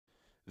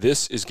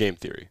This is Game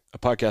Theory, a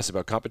podcast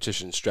about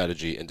competition,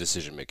 strategy, and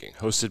decision-making,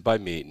 hosted by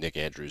me, Nick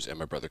Andrews, and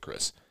my brother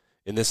Chris.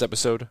 In this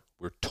episode,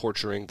 we're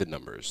torturing the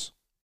numbers.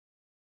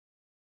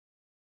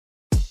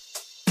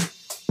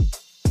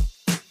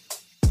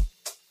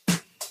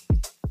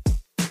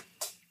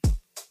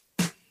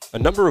 A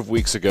number of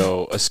weeks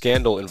ago, a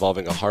scandal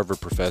involving a Harvard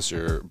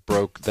professor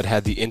broke that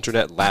had the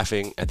internet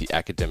laughing at the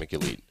academic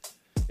elite.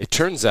 It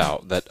turns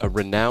out that a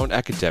renowned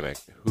academic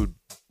who'd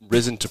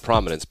risen to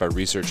prominence by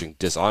researching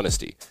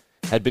dishonesty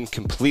had been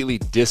completely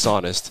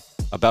dishonest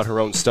about her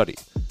own study.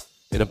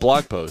 In a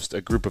blog post,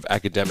 a group of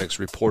academics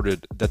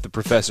reported that the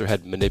professor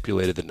had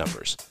manipulated the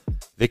numbers.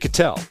 They could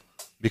tell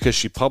because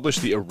she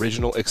published the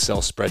original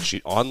Excel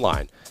spreadsheet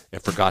online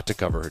and forgot to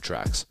cover her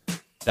tracks.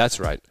 That's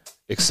right,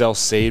 Excel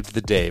saved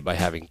the day by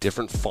having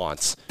different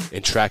fonts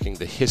and tracking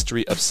the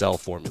history of cell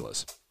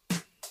formulas.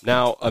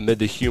 Now, amid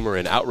the humor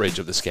and outrage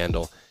of the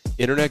scandal,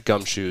 internet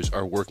gumshoes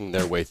are working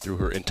their way through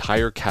her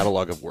entire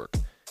catalog of work,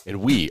 and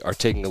we are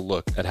taking a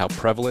look at how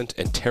prevalent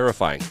and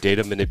terrifying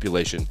data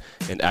manipulation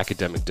and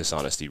academic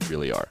dishonesty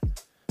really are.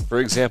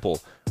 For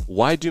example,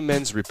 why do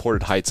men's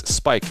reported heights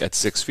spike at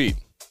 6 feet?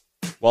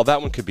 While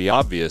that one could be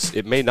obvious,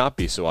 it may not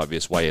be so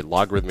obvious why a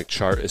logarithmic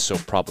chart is so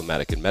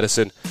problematic in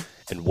medicine,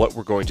 and what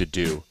we're going to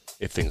do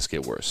if things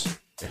get worse.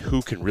 And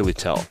who can really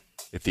tell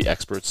if the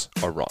experts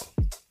are wrong?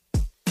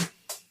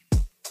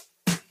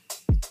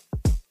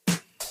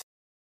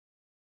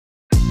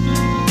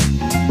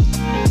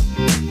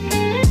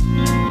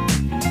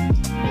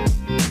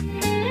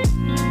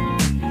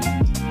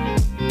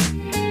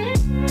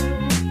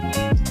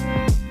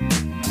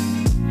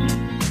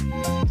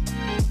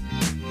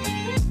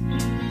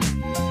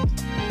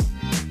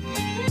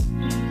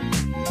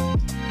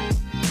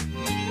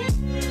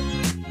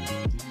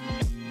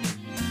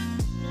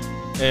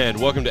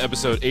 And welcome to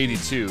episode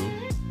 82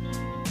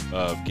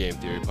 of Game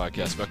Theory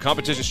Podcast about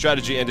competition,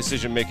 strategy, and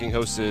decision-making,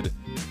 hosted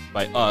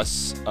by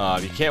us.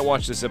 You can't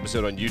watch this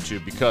episode on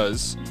YouTube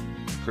because,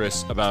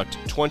 Chris, about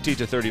 20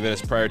 to 30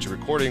 minutes prior to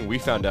recording, we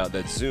found out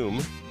that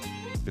Zoom,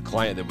 the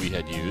client that we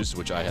had used,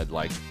 which I had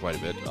liked quite a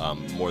bit,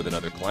 more than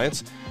other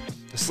clients,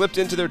 slipped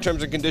into their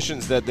terms and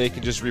conditions that they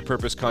can just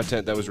repurpose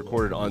content that was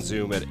recorded on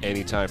Zoom at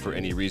any time for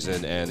any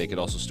reason, and they could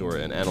also store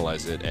it and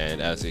analyze it. And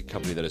as a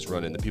company that is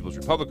run in the People's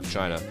Republic of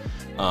China,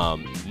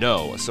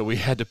 no. So we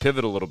had to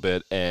pivot a little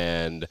bit,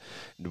 and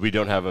we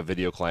don't have a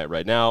video client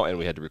right now, and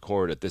we had to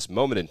record at this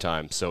moment in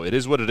time. So it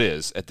is what it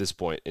is at this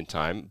point in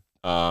time.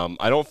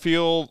 I don't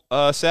feel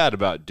sad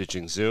about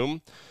ditching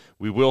Zoom.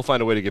 We will find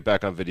a way to get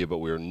back on video, but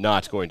we're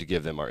not going to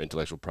give them our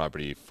intellectual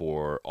property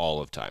for all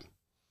of time.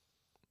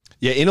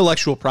 Yeah,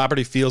 intellectual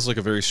property feels like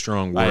a very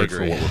strong word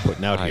for what we're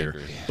putting out here.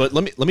 Agree. But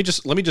let me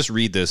just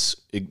read this.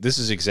 This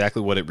is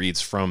exactly what it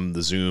reads from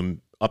the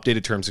Zoom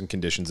updated terms and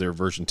conditions. They're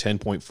version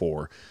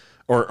 10.4,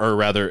 or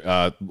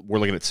rather, we're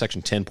looking at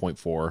section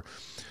 10.4.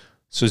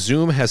 So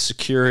Zoom has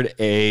secured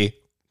a,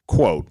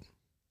 quote,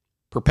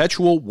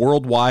 perpetual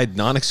worldwide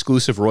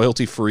non-exclusive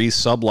royalty-free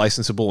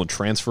sub-licensable and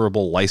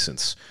transferable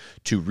license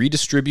to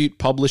redistribute,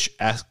 publish,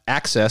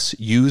 access,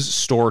 use,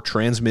 store,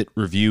 transmit,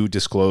 review,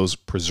 disclose,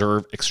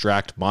 preserve,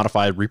 extract,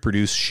 modify,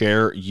 reproduce,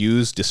 share,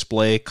 use,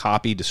 display,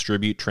 copy,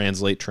 distribute,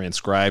 translate,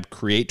 transcribe,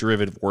 create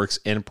derivative works,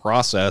 and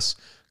process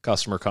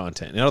customer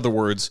content. In other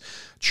words,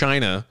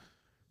 China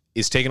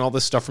is taking all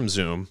this stuff from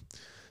Zoom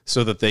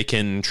so that they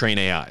can train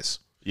AIs.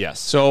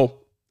 Yes. So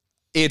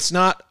it's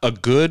not a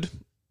good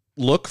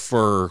look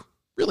for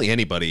really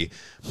anybody,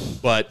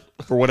 but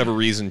for whatever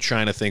reason,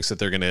 China thinks that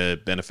they're going to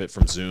benefit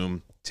from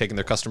Zoom taking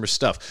their customers'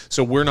 stuff.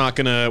 So we're not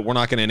gonna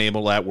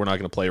enable that. We're not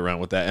gonna play around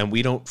with that, and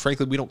we don't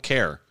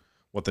care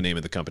what the name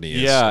of the company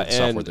is. Yeah, the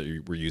software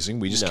that we're using.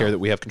 We just care that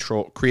we have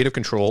creative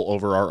control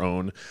over our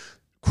own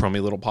crummy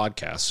little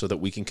podcast, so that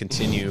we can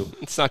continue.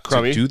 It's not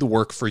crummy. To do the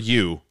work for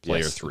you,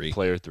 Player 3.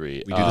 Player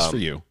 3. We do this for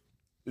you.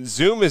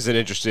 Zoom is an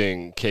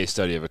interesting case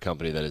study of a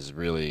company that has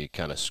really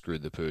kind of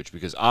screwed the pooch,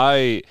 because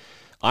I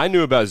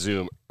knew about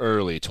Zoom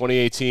early,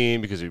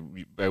 2018, because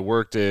I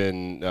worked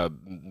in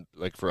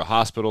for a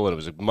hospital, and it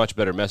was a much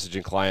better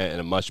messaging client and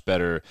a much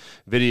better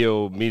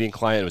video meeting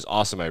client. It was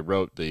awesome. I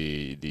wrote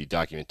the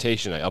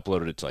documentation. I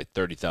uploaded it to like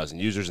 30,000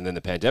 users, and then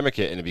the pandemic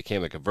hit, and it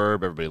became like a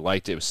verb. Everybody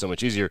liked it. It was so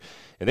much easier,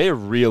 and they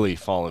have really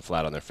fallen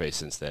flat on their face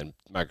since then.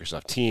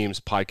 Microsoft Teams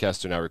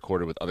podcasts are now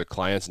recorded with other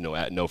clients,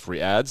 no free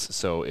ads.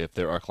 So if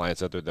there are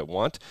clients out there that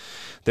want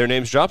their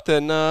names dropped,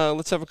 then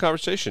let's have a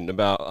conversation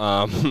about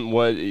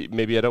what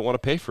maybe I don't want to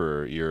pay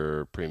for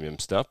your premium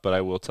stuff, but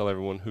I will tell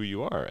everyone who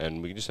you are,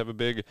 and we can just have a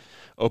big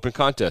open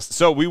contest.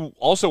 So we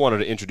also wanted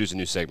to introduce a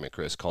new segment,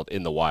 Chris, called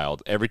In the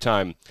Wild. Every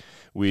time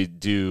we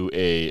do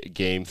a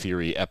game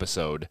theory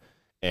episode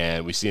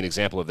and we see an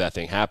example of that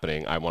thing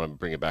happening, I want to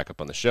bring it back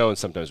up on the show, and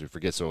sometimes we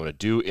forget, so I want to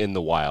do In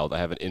the Wild. I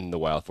have an In the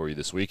Wild for you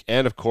this week.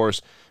 And, of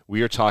course,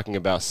 we are talking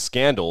about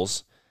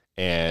scandals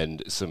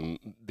and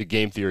the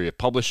game theory of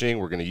publishing.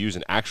 We're going to use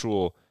an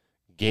actual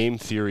game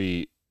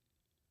theory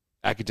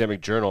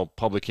academic journal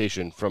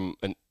publication from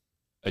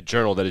a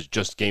journal that is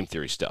just game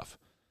theory stuff.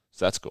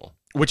 So that's cool.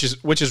 Which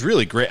is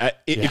really great.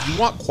 If you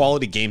want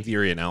quality game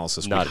theory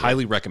analysis, we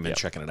highly recommend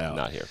checking it out.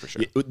 Not here for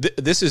sure.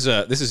 This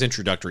is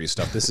introductory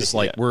stuff. This is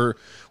like we're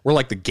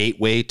like the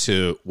gateway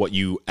to what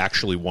you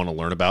actually want to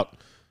learn about.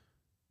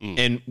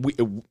 And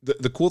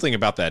the cool thing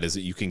about that is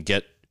that you can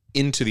get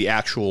into the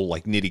actual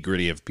like nitty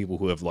gritty of people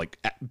who have like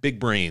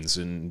big brains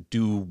and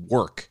do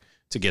work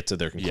to get to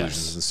their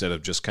conclusions instead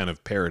of just kind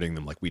of parroting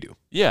them like we do.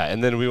 Yeah,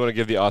 and then we want to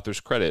give the authors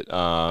credit,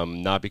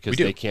 not because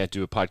they can't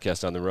do a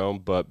podcast on their own,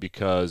 but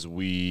because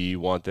we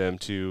want them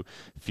to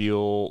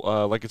feel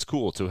like it's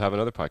cool to have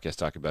another podcast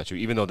talk about you,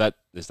 even though that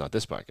is not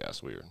this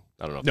podcast.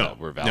 I don't know if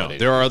we're validating. No,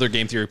 there are other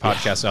game theory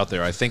podcasts out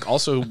there, I think,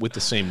 also with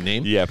the same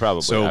name. Yeah,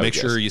 probably. So make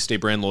sure you stay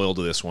brand loyal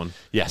to this one.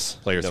 Yes.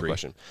 Player no 3.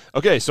 Question.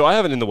 Okay, so I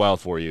have it in the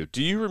wild for you.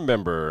 Do you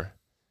remember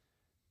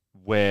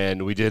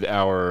when we did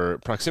our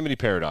proximity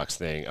paradox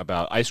thing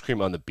about ice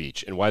cream on the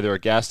beach and why there are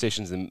gas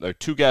stations or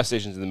 2 gas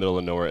stations in the middle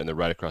of nowhere and they're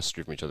right across the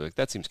street from each other? Like,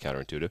 that seems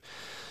counterintuitive.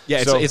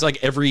 Yeah, it's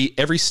like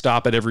every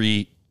stop at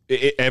every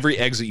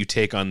exit you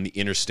take on the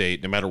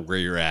interstate, no matter where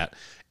you're at,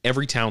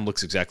 every town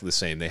looks exactly the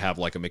same. They have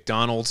like a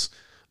McDonald's,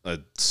 a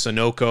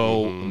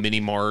Sunoco, a Mini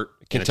Mart,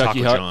 Kentucky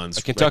and a Hut, Taco John's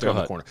a Kentucky right there on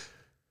Hut. the corner.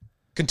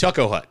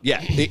 Kentucky Hut,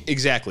 yeah,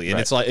 exactly. And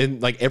it's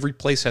like every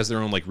place has their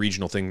own like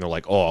regional thing. They're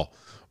like, oh,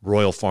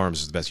 Royal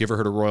Farms is the best. You ever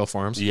heard of Royal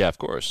Farms? Yeah, of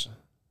course.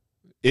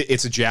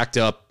 It's a jacked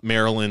up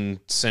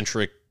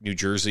Maryland-centric New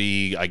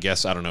Jersey, I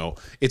guess. I don't know.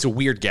 It's a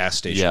weird gas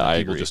station that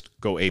people just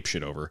go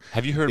apeshit over.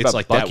 Have you heard it's about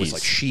like Buc-ee's? That with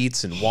like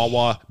Sheetz and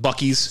Wawa.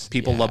 Buc-ee's.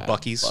 People love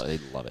Buc-ee's. They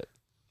love it.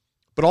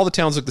 But all the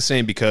towns look the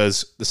same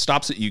because the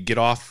stops that you get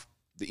off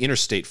the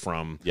interstate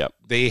from,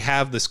 they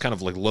have this kind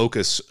of like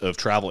locus of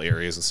travel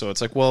areas. And so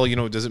it's like, well,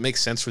 does it make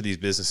sense for these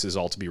businesses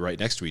all to be right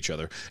next to each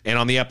other? And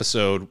on the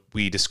episode,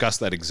 we discussed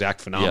that exact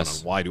phenomenon.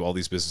 Yes. Why do all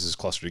these businesses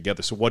cluster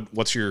together? So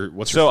what's your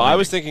So I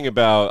was thinking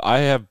about, I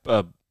have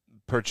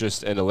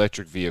purchased an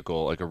electric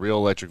vehicle, like a real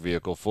electric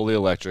vehicle, fully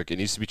electric. It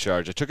needs to be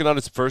charged. I took it on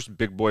its first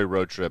big boy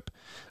road trip,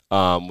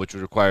 which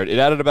was required. It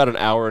added about an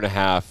hour and a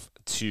half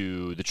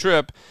to the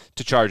trip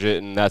to charge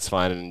it, and that's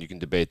fine, and you can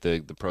debate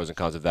the pros and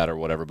cons of that or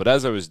whatever. But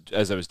as I was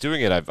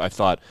doing it, I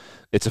thought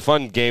it's a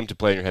fun game to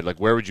play in your head. Like,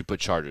 where would you put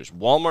chargers?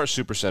 Walmart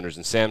supercenters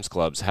and Sam's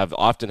Clubs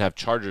often have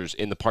chargers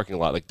in the parking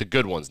lot, like the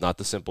good ones, not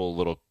the simple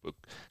little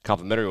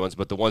complimentary ones,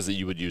 but the ones that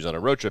you would use on a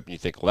road trip, and you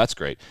think, well, that's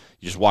great.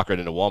 You just walk right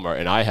into Walmart,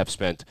 and I have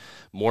spent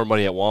more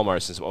money at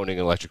Walmart since owning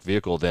an electric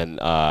vehicle than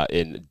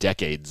in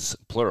decades,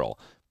 plural.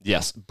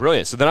 Yes,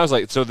 brilliant. So then I was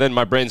like, then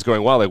my brain's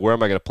going, well, like, where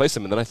am I going to place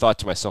them? And then I thought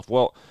to myself,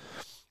 well,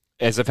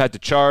 as I've had to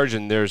charge,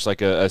 and there's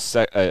like a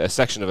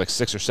section of like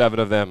 6 or 7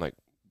 of them, like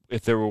if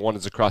there were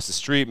ones across the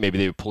street, maybe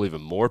they would pull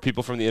even more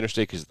people from the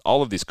interstate because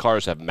all of these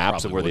cars have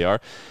maps of where they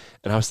are.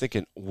 And I was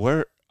thinking,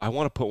 where I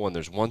want to put one,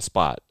 there's one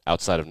spot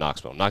outside of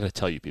Knoxville. I'm not going to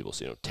tell you people,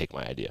 so you don't take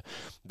my idea.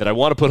 That I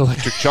want to put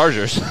electric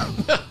chargers.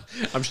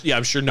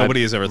 I'm sure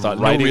nobody has ever thought.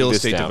 No real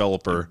estate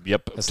developer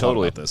has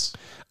totally thought about this.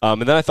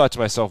 And then I thought to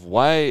myself,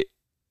 why,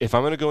 if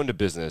I'm going to go into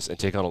business and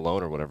take on a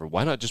loan or whatever,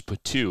 why not just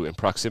put 2 in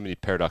proximity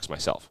paradox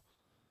myself?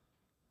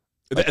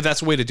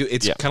 That's a way to do it.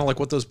 It's kind of like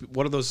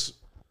what are those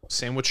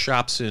sandwich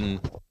shops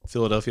in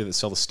Philadelphia that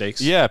sell the steaks?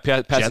 Yeah,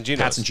 Pat's and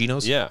Geno's. Pat's and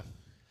Geno's? Yeah,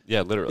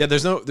 literally. Yeah,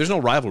 there's no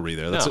rivalry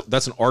there.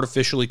 That's an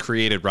artificially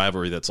created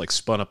rivalry that's like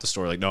spun up the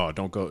story. Like, no,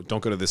 don't go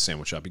to this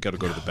sandwich shop. You got to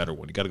go to the better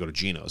one. You got to go to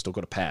Geno's. Don't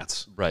go to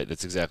Pat's. Right,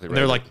 that's exactly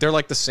right. They're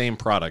like the same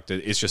product.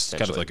 It's just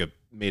kind of like a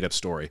made up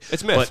story.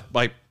 It's myth.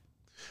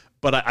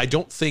 But I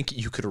don't think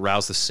you could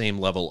arouse the same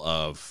level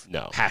of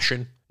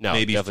passion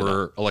maybe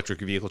for electric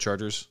vehicle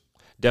chargers.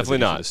 Definitely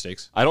not.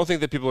 I don't think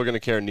that people are going to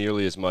care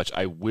nearly as much.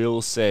 I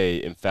will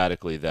say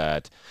emphatically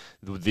that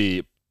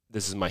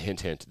this is my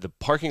hint, the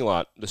parking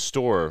lot, the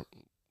store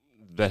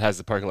that has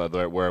the parking lot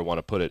where I want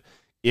to put it,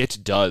 it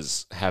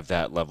does have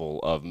that level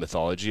of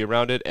mythology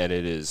around it, and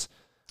it is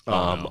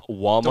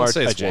Walmart. Don't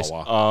say it's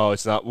Wawa. Oh,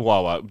 it's not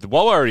Wawa. The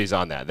Wawa already is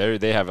on that.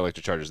 They have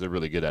electric chargers. They're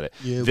really good at it.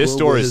 Yeah, this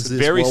store is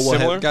very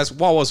similar. Guys,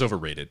 Wawa's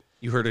overrated.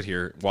 You heard it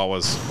here.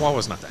 Wawa's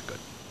not that good.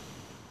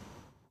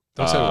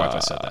 Don't tell your wife I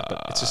said that,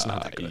 but it's just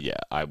not that good. Yeah,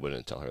 I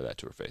wouldn't tell her that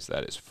to her face.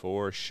 That is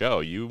for show.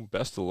 You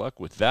best of luck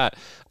with that.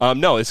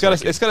 No, it's got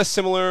a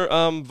similar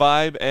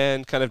vibe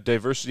and kind of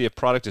diversity of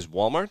product as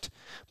Walmart,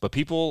 but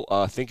people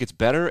think it's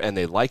better and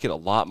they like it a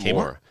lot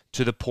more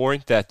to the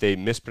point that they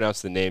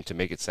mispronounce the name to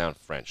make it sound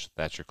French.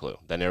 That's your clue.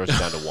 That narrows it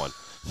down to 1.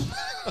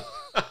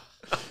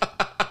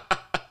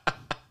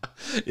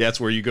 Yeah,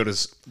 that's where you go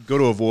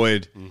to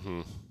avoid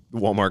the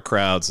Walmart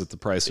crowds at the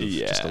price of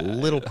just a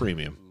little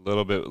premium. A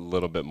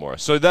little bit more.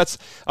 So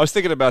I was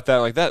thinking about that.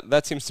 Like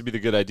that seems to be the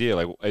good idea.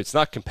 Like, it's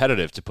not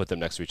competitive to put them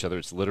next to each other.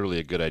 It's literally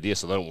a good idea.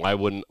 So then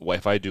why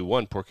if I do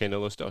one, por qué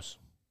no los dos?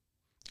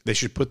 They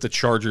should put the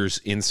chargers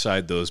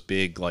inside those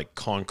big like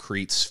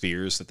concrete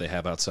spheres that they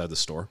have outside the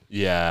store.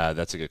 Yeah,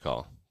 that's a good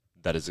call.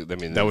 That is. I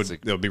mean, that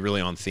would be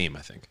really on theme,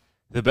 I think.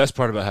 The best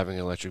part about having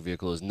an electric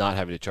vehicle is not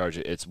having to charge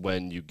it. It's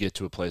when you get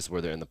to a place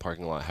where they're in the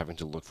parking lot, having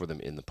to look for them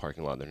in the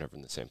parking lot. They're never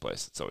in the same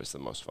place. It's always the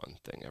most fun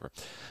thing ever.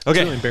 Okay. It's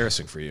really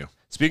embarrassing for you.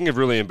 Speaking of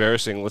really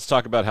embarrassing, let's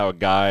talk about how a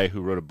guy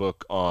who wrote a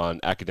book on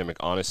academic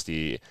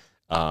honesty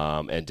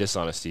and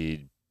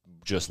Dishonesty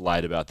just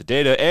lied about the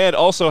data, and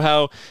also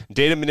how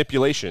data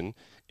manipulation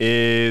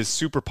is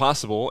super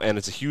possible, and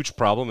it's a huge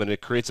problem, and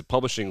it creates a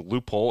publishing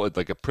loophole,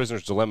 like a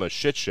prisoner's dilemma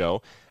shit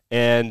show.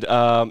 And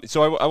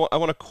so I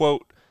want to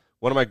quote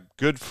one of my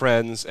good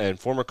friends and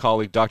former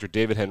colleague, Dr.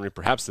 David Henry,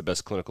 perhaps the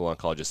best clinical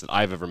oncologist that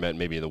I've ever met,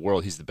 maybe in the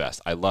world. He's the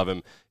best. I love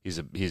him. He's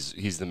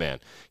the man.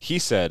 He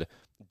said,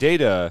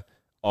 data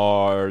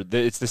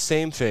it's the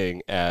same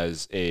thing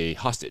as a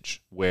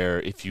hostage, where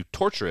if you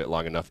torture it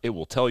long enough, it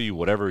will tell you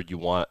whatever you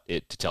want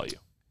it to tell you.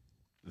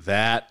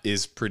 That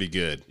is pretty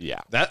good.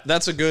 Yeah.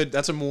 That's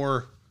a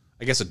more,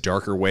 I guess, a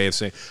darker way of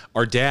saying.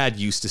 Our dad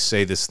used to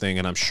say this thing,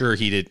 and I'm sure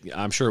he did.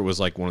 I'm sure it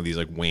was like one of these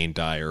like Wayne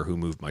Dyer, Who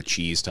Moved My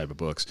Cheese type of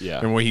books. Yeah.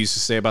 Remember what he used to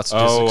say about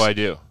statistics? Oh, I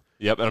do.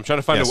 Yep. And I'm trying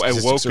to find a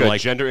woke,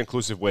 like, gender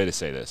inclusive way to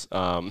say this.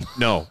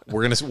 No,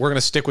 we're gonna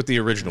stick with the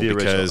original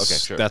because okay,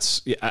 sure.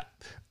 That's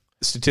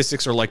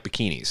statistics are like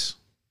bikinis.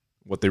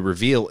 What they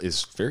reveal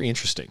is very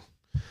interesting.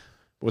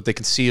 What they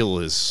conceal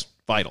is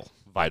vital.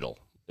 Vital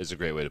is a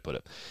great way to put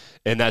it.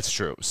 And that's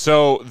true.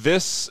 So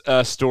this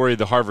story,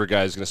 the Harvard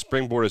guy, is going to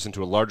springboard us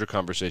into a larger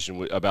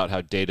conversation about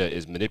how data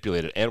is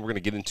manipulated. And we're going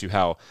to get into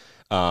how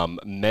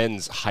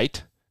men's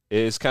height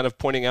is kind of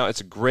pointing out.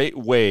 It's a great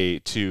way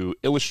to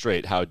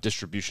illustrate how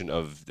distribution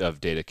of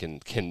data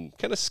can kind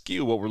of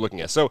skew what we're looking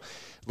at. So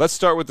let's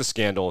start with the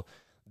scandal.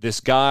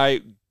 This guy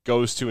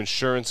goes to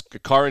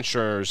car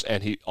insurers,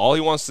 and all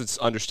he wants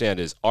to understand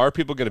is, are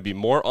people going to be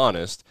more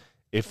honest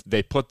if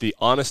they put the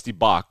honesty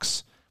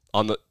box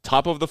on the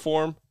top of the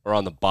form or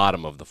on the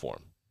bottom of the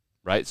form,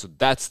 right? So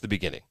that's the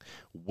beginning.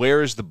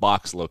 Where is the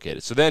box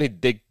located? So then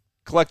they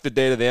collect the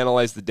data, they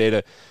analyze the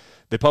data,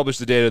 they publish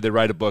the data, they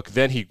write a book.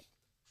 Then he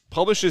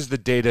publishes the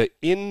data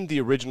in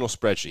the original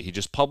spreadsheet. He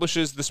just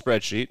publishes the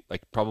spreadsheet,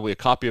 like probably a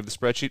copy of the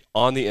spreadsheet,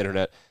 on the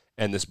internet.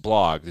 And this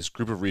blog, this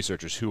group of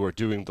researchers who are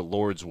doing the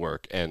Lord's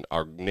work and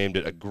are named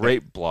it a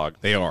great blog.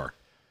 They're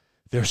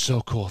so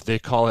cool. They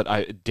call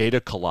it Data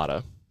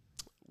Colada,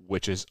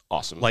 which is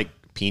awesome. Like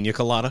pina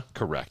colada?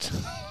 Correct.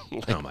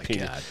 Like oh, my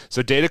God.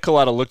 So Data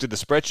Colada looked at the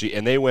spreadsheet,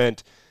 and they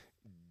went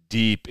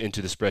deep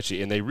into the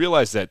spreadsheet, and they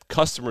realized that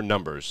customer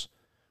numbers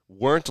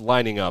weren't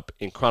lining up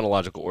in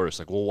chronological order. It's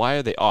like, well, why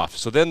are they off?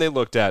 So then they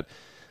looked at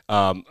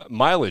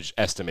mileage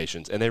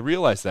estimations, and they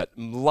realized that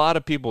a lot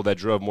of people that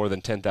drove more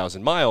than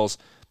 10,000 miles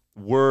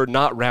were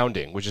not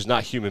rounding, which is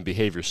not human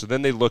behavior. So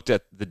then they looked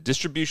at the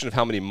distribution of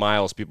how many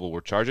miles people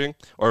were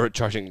were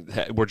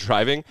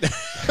driving.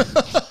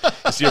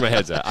 See where my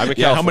head's at. I'm in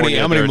California.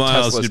 How many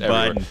miles Teslas did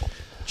Biden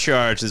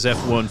charge his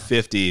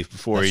F-150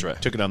 before That's he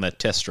right. took it on that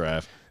test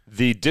drive?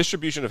 The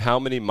distribution of how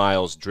many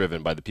miles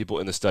driven by the people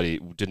in the study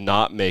did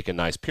not make a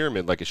nice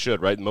pyramid like it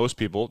should, right? Most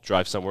people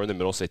drive somewhere in the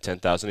middle, say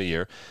 10,000 a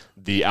year.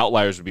 The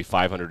outliers would be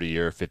 500 a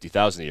year,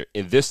 50,000 a year.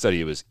 In this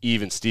study, it was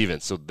even Steven.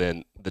 So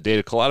then the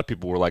data, a lot of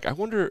people were like, I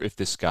wonder if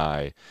this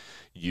guy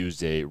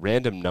used a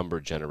random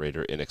number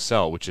generator in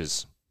Excel, which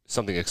is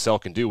something Excel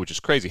can do, which is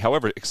crazy.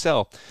 However,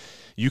 Excel,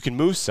 you can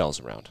move cells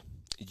around.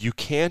 You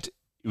can't,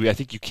 I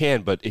think you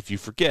can, but if you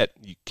forget,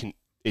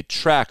 it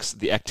tracks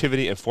the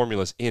activity and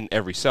formulas in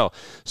every cell.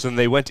 So then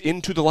they went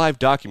into the live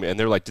document, and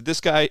they're like, did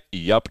this guy?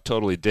 Yup,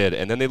 totally did.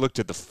 And then they looked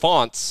at the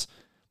fonts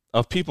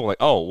of people, like,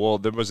 oh, well,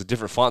 there was a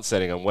different font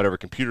setting on whatever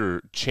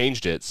computer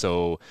changed it,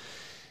 so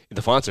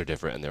the fonts are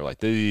different. And they're like,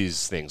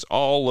 these things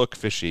all look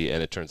fishy,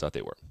 and it turns out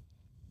they were.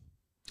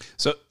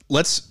 So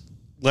let's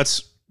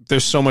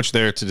there's so much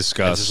there to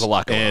discuss. There's a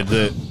lot going on.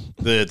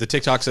 The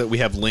TikToks that we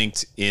have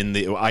linked in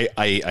the I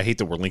hate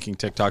that we're linking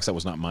TikToks. That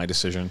was not my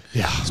decision.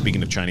 Yeah.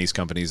 Speaking of Chinese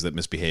companies that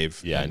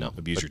misbehave and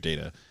abuse your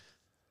data.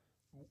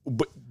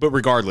 But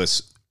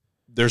regardless,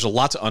 there's a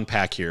lot to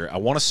unpack here. I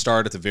want to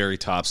start at the very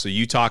top. So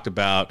you talked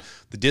about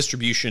the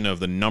distribution of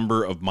the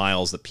number of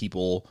miles that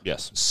people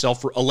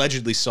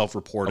allegedly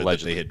self-reported that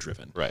they had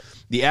driven. Right.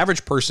 The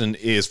average person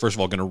is, first of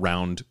all, going to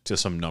round to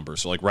some number.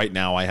 So like right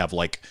now I have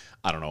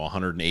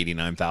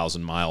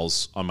 189,000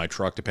 miles on my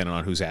truck, depending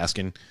on who's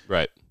asking.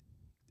 Right.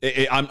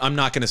 I'm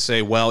not going to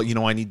say, well,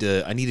 I need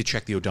to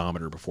check the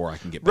odometer before I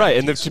can get back. Right.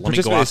 And the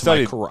participant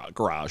study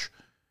garage.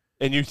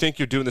 And you think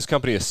you're doing this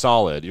company a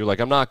solid. You're like,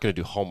 I'm not going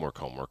to do homework.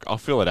 I'll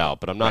fill it out,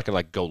 but I'm not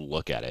going to go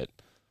look at it.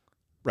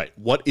 Right.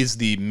 What is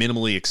the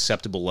minimally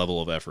acceptable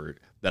level of effort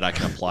that I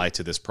can apply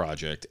to this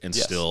project and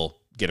still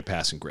get a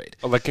passing grade?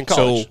 Like in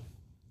college.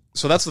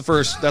 So that's the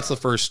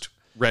first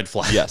red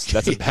flag. Yes,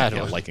 that's a bad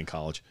one. Like in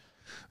college.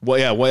 Well,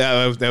 yeah,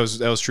 that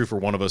was true for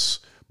one of us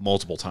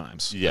multiple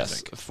times.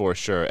 Yes, for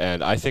sure.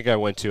 And I think I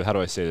went to, how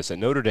do I say this? At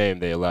Notre Dame,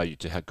 they allow you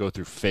to go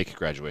through fake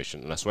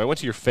graduation. And so I went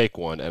to your fake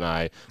one, and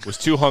I was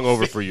too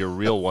hungover for your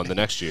real one the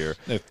next year.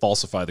 They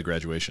falsify the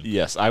graduation.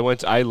 Yes, I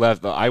went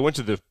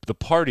to the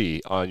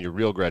party on your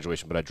real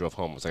graduation, but I drove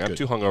home. I was like, I'm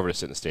too hungover to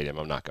sit in the stadium.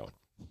 I'm not going.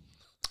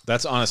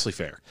 That's honestly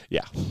fair.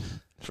 Yeah,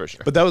 for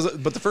sure. But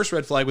the first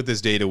red flag with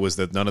this data was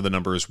that none of the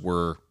numbers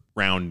were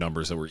round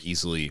numbers that were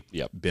easily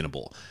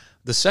binnable.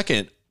 The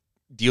second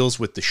deals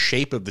with the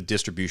shape of the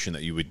distribution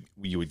that you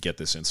would get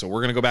this in. So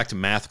we're going to go back to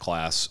math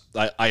class.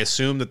 I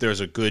assume that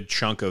there's a good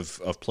chunk of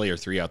player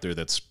 3 out there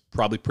that's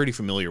probably pretty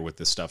familiar with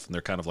this stuff, and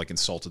they're kind of like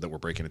insulted that we're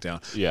breaking it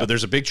down. Yeah. But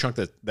there's a big chunk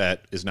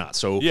that is not.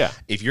 So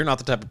if you're not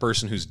the type of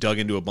person who's dug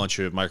into a bunch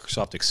of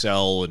Microsoft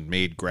Excel and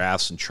made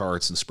graphs and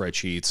charts and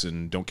spreadsheets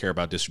and don't care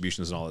about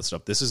distributions and all that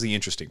stuff, this is the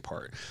interesting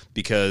part,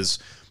 because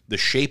the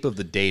shape of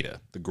the data,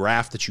 the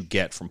graph that you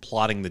get from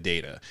plotting the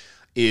data,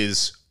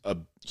 is a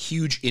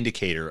huge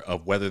indicator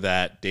of whether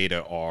that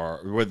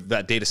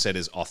data set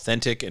is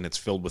authentic and it's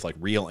filled with like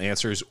real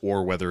answers,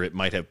 or whether it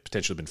might have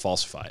potentially been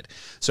falsified.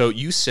 So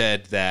you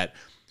said that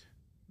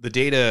the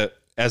data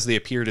as they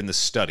appeared in the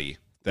study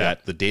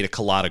that the data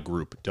colada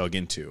group dug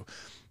into,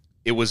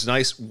 it was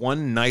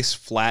one nice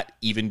flat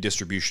even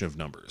distribution of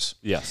numbers.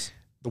 Yes.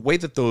 The way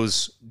that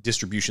those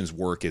distributions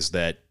work is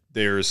that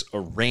there's a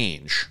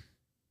range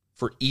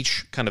for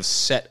each kind of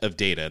set of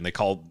data,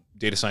 and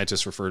data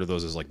scientists refer to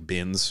those as like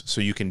bins.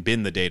 So you can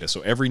bin the data.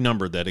 So every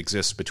number that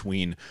exists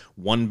between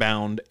one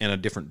bound and a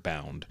different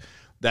bound,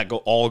 that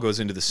all goes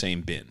into the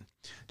same bin,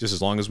 just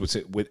as long as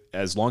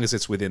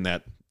it's within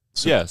that.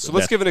 So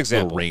let's give an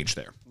example. Range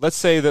there. Let's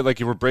say that, like,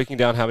 if we're breaking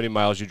down how many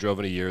miles you drove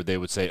in a year, they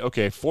would say,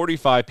 okay,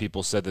 45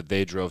 people said that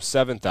they drove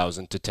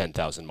 7,000 to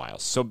 10,000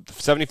 miles. So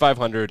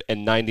 7,500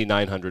 and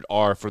 9,900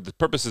 are, for the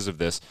purposes of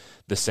this,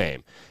 the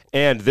same.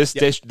 And this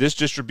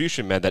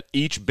distribution meant that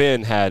each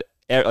bin had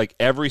like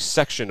every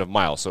section of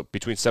miles, so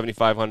between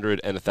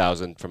 7,500 and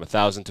 1,000, from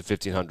 1,000 to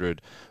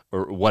 1,500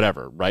 or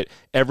whatever, right?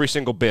 Every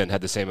single bin had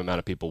the same amount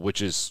of people,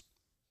 which is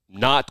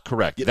not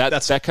correct.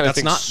 That's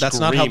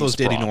not how those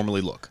data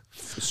normally look.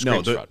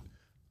 No,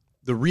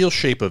 the real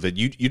shape of it,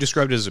 you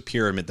described it as a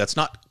pyramid. That's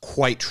not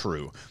quite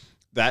true.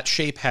 That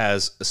shape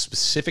has a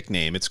specific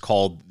name. It's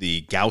called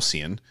the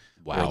Gaussian,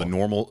 or the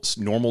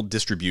normal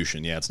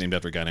distribution. Yeah, it's named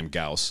after a guy named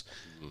Gauss.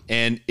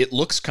 And it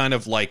looks kind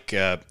of like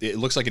an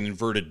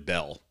inverted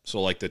bell. So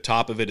like the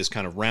top of it is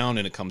kind of round,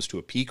 and it comes to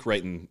a peak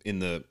right in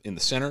the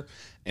center,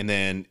 and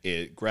then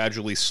it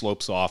gradually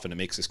slopes off, and it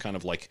makes this kind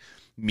of like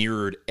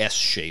mirrored S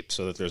shape,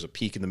 so that there's a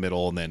peak in the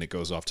middle, and then it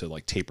goes off to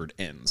like tapered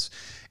ends.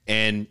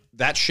 And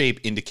that shape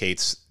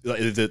indicates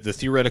the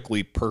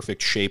theoretically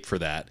perfect shape for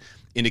that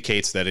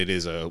indicates that it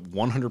is a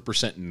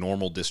 100%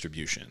 normal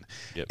distribution.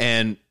 Yep.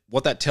 And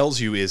what that tells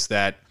you is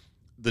that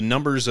the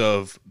numbers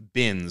of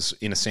bins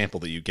in a sample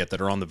that you get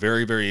that are on the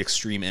very, very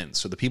extreme end.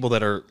 So the people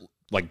that are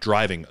like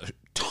driving a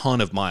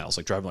ton of miles,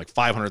 like driving like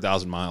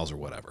 500,000 miles or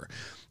whatever,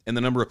 and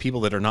the number of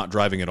people that are not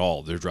driving at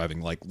all, they're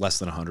driving like less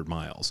than 100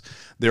 miles.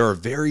 There are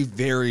very,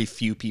 very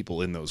few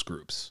people in those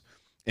groups.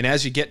 And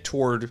as you get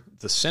toward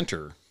the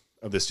center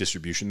of this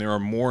distribution, there are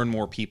more and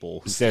more people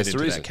who fit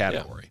into that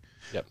category.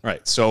 Yeah. Yep.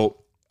 Right. So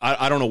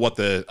I don't know what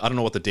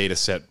the data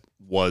set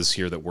was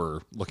here that we're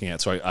looking at,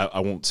 so I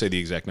won't say the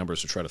exact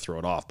numbers to try to throw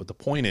it off, but the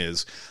point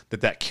is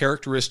that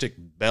characteristic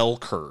bell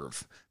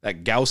curve,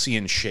 that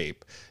Gaussian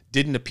shape,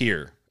 didn't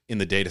appear in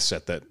the data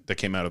set that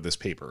came out of this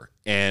paper.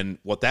 And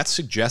what that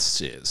suggests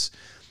is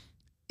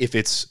if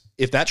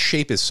that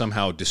shape is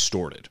somehow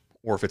distorted,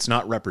 or if it's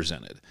not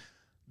represented,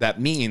 that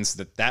means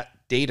that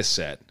data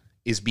set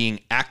is being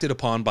acted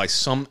upon by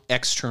some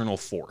external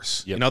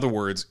force. Yep. In other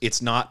words,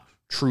 it's not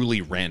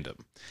truly random.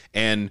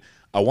 And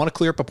I want to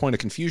clear up a point of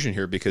confusion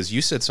here, because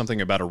you said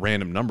something about a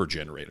random number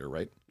generator,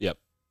 right? Yep.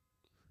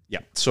 Yeah.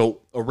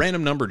 So a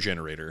random number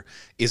generator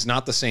is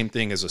not the same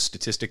thing as a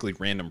statistically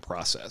random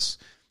process.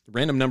 The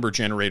random number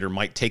generator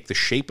might take the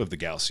shape of the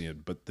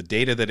Gaussian, but the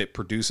data that it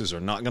produces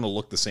are not going to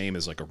look the same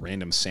as like a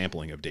random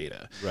sampling of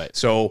data. Right.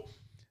 So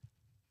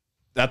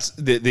that's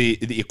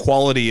the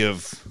equality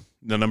of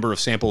the number of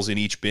samples in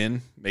each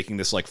bin, making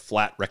this like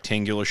flat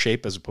rectangular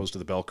shape as opposed to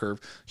the bell curve.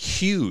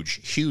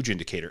 Huge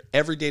indicator.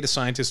 Every data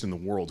scientist in the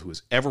world who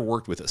has ever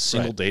worked with a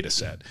single data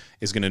set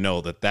is going to know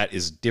that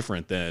is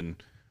different than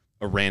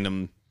a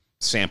random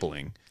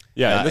sampling.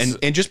 Yeah,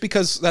 and just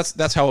because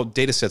that's how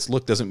data sets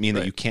look doesn't mean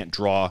that you can't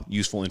draw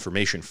useful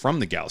information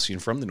from the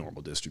Gaussian, from the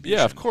normal distribution.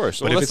 Yeah, of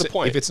course. But that's the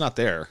point. If it's not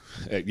there,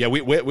 we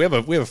have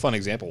a fun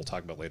example we'll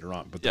talk about later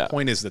on. But the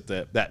point is that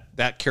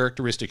that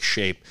characteristic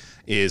shape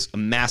is a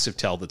massive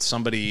tell that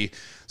somebody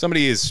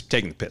is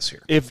taking the piss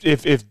here. If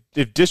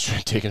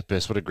taking a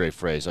piss, what a great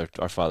phrase. Our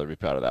father would be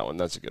proud of that one.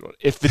 That's a good one.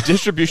 If the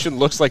distribution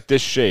looks like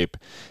this shape,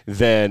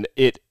 then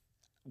it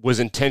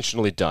was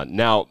intentionally done.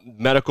 Now,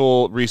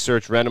 medical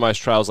research, randomized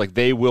trials, like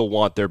they will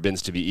want their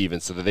bins to be even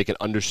so that they can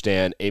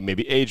understand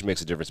maybe age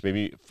makes a difference,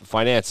 maybe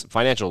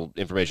financial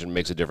information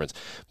makes a difference.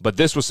 But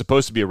this was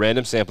supposed to be a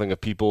random sampling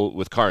of people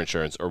with car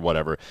insurance or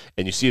whatever,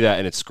 and you see that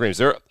and it screams.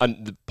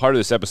 Part of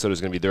this episode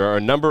is going to be, there are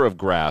a number of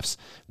graphs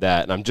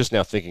that, and I'm just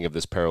now thinking of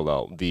this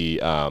parallel,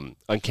 the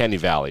uncanny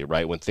valley,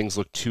 right? When things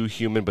look too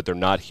human but they're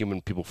not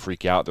human, people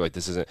freak out. They're like,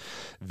 this isn't.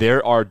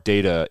 There are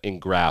data in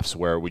graphs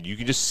where you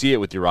can just see it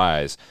with your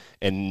eyes,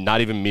 and not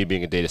even me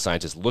being a data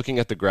scientist, looking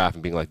at the graph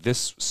and being like,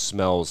 this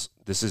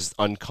is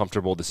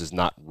uncomfortable, this is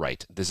not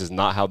right, this is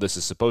not how this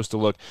is supposed to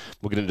look.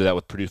 We'll get into that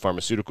with Purdue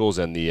Pharmaceuticals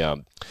and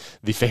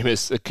the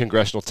famous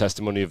congressional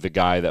testimony of the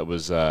guy that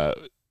was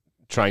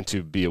trying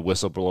to be a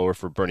whistleblower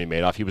for Bernie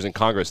Madoff. He was in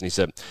Congress and he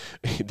said,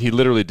 he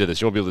literally did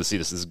this. You won't be able to see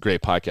this. This is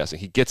great podcasting.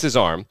 He gets his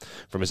arm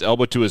from his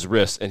elbow to his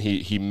wrist and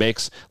he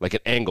makes like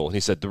an angle. And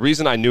he said, the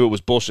reason I knew it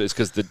was bullshit is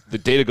because the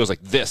data goes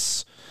like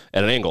this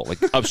at an angle, like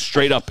up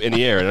straight up in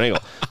the air at an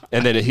angle.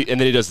 And then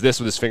he does this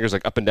with his fingers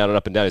like up and down and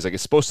up and down. He's like,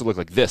 it's supposed to look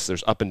like this.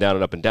 There's up and down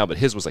and up and down, but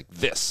his was like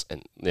this.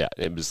 And yeah,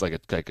 it was like a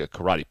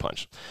karate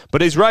punch.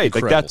 But he's right.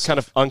 Incredible like that kind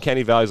of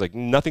uncanny valley is like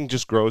nothing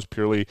just grows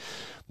purely.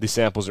 These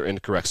samples are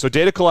incorrect. So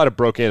Data Collider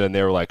broke in and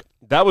they were like,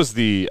 that was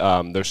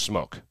their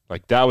smoke.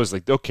 Like that was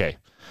like, okay,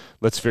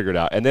 let's figure it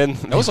out. And then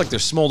that was like their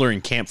smoldering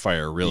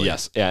campfire, really.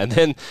 Yes, yeah. And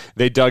then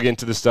they dug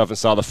into the stuff and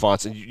saw the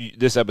fonts. And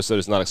this episode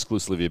is not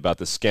exclusively about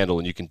this scandal,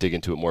 and you can dig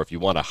into it more if you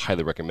want. I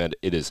highly recommend it.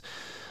 It is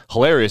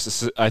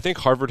hilarious. I think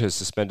Harvard has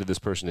suspended this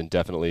person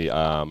indefinitely,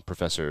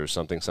 Professor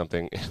something.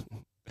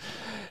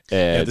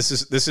 Yeah, this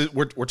is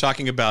we're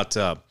talking about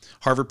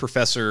Harvard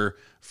professor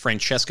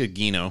Francesca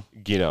Gino.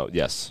 Gino,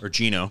 yes, or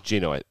Gino.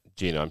 Gino.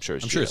 I'm sure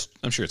it's Gino.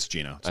 I'm sure it's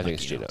Gino. I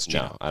think it's Gino.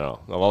 No, I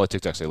don't know. Of all the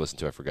TikToks I listened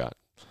to, I forgot.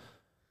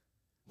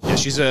 Yeah,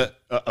 she's a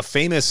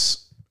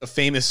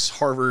famous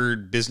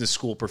Harvard Business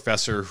School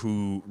professor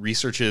who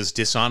researches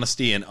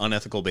dishonesty and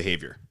unethical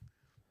behavior.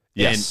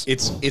 Yes, and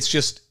it's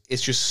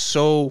just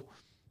so.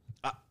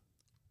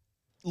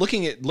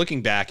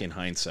 Looking back in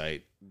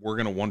hindsight, we're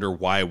gonna wonder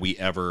why we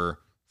ever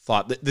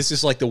thought that this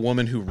is like the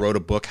woman who wrote a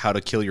book, How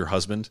to Kill Your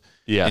Husband.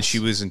 Yeah, and she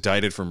was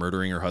indicted for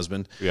murdering her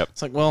husband. Yep.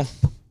 It's like, well,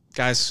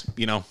 guys,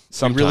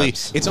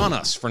 sometimes it's on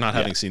us for not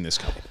having seen this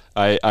coming.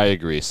 I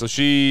agree. So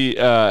she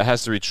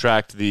has to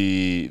retract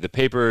the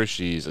paper.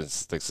 She's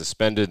like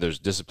suspended. There's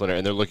disciplinary,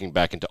 and they're looking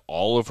back into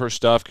all of her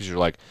stuff because you're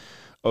like,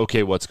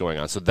 okay, what's going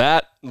on? So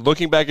that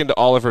looking back into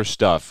all of her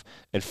stuff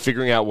and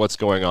figuring out what's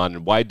going on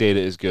and why data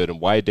is good and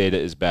why data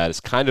is bad is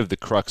kind of the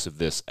crux of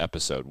this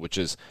episode, which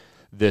is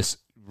this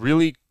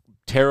really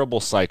terrible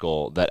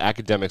cycle that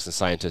academics and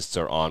scientists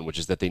are on, which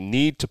is that they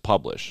need to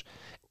publish.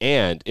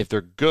 And if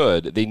they're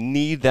good, they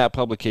need that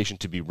publication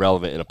to be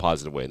relevant in a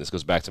positive way. And this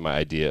goes back to my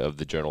idea of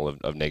the Journal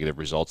of Negative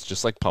Results,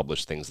 just like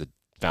publish things that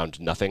found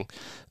nothing.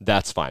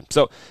 That's fine.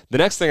 So the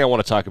next thing I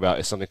want to talk about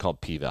is something called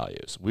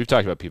p-values. We've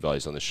talked about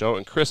p-values on the show,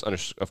 and Chris,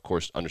 of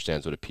course,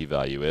 understands what a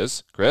p-value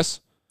is.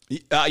 Chris?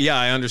 Yeah,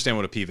 I understand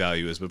what a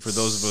p-value is, but for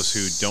those of us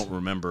who don't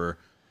remember,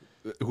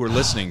 who are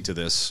listening to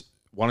this,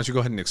 why don't you go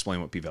ahead and explain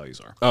what p-values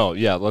are? Oh,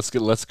 yeah, let's go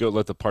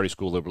let the party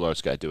school liberal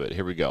arts guy do it.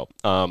 Here we go.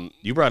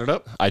 You brought it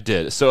up. I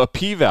did. So a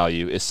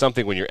p-value is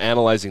something when you're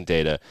analyzing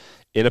data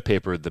in a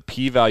paper, the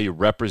p-value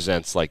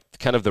represents like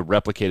kind of the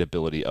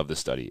replicatability of the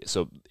study.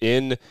 So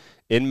in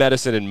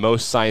medicine and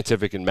most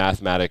scientific and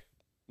mathematic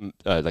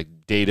like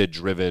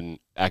data-driven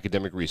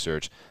academic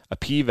research, a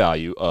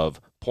p-value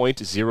of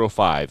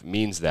 0.05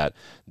 means that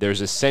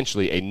there's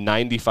essentially a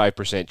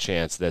 95%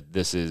 chance that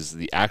this is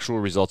the actual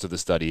results of the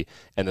study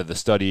and that the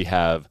study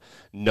have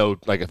no,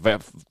 like a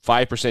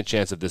 5%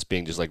 chance of this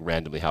being just like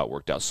randomly how it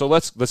worked out. So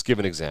let's give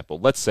an example.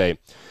 Let's say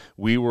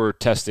we were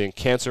testing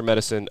cancer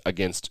medicine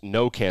against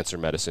no cancer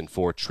medicine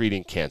for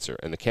treating cancer,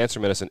 and the cancer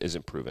medicine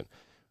isn't proven.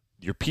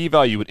 Your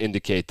p-value would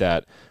indicate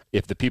that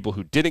if the people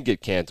who didn't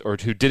get cancer or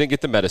who didn't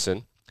get the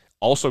medicine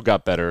also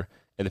got better,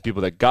 and the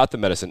people that got the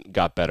medicine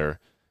got better,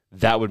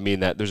 that would mean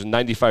that there's a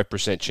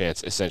 95%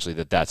 chance, essentially,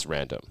 that that's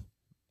random,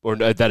 or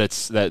that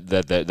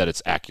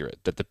it's accurate.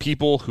 That the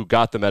people who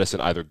got the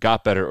medicine either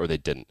got better or they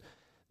didn't.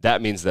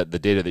 That means that the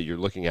data that you're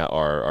looking at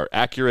are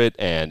accurate,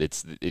 and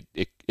it's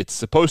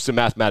supposed to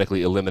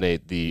mathematically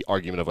eliminate the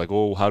argument of like,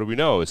 well, how do we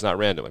know it's not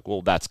random? Like,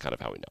 well, that's kind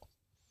of how we know.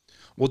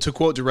 Well, to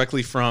quote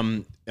directly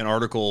from an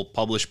article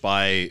published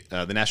by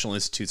the National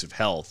Institutes of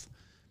Health,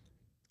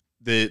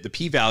 the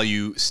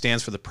p-value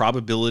stands for the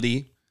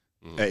probability.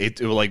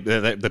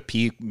 The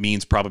P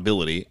means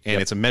probability, and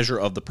it's a measure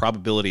of the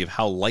probability of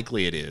how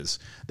likely it is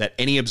that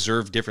any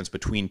observed difference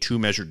between two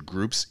measured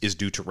groups is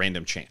due to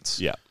random chance.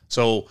 Yeah.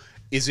 So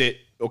is it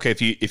okay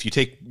if you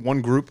take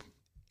one group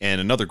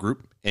and another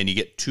group and you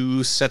get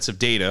two sets of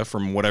data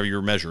from whatever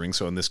you're measuring?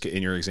 So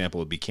in your example,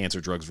 it would be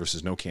cancer drugs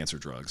versus no cancer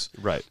drugs.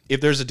 Right.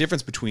 If there's a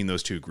difference between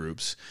those two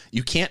groups,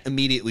 you can't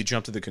immediately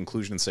jump to the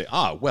conclusion and say,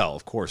 well,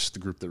 of course, the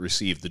group that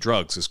received the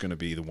drugs is going to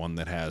be the one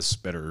that has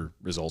better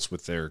results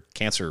with their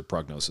cancer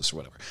prognosis or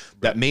whatever.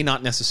 Right. That may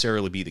not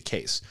necessarily be the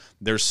case.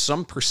 There's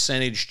some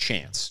percentage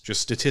chance,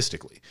 just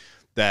statistically,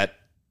 that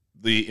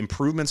the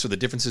improvements or the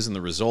differences in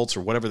the results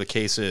or whatever the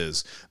case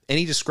is,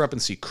 any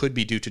discrepancy could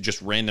be due to just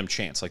random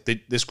chance. Like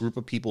this group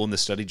of people in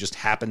this study just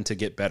happened to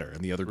get better and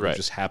the other group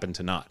just happened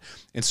to not.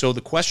 And so the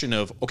question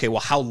of, okay,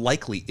 well, how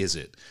likely is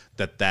it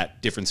that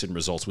that difference in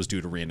results was due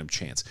to random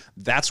chance?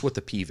 That's what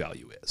the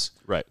p-value is.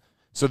 Right.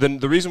 So then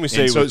the reason we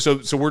say...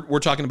 So we're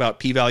talking about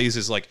p-values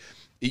is like,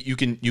 you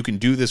can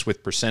do this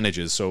with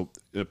percentages. So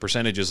the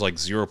percentage is like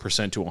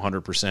 0% to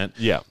 100%.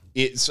 Yeah.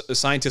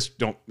 Scientists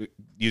don't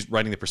use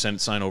writing the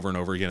percent sign over and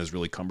over again is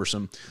really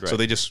cumbersome. Right. So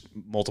they just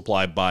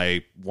multiply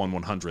by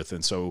 1/100th.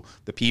 And so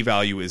the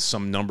p-value is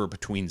some number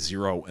between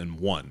 0 and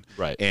 1.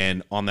 Right.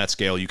 And on that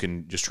scale, you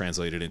can just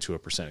translate it into a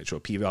percentage. So a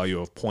p-value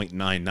of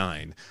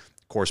 0.99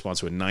 corresponds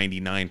to a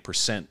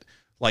 99%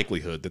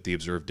 likelihood that the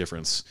observed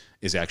difference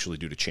is actually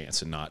due to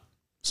chance and not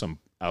some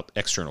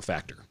external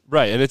factor.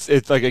 Right, and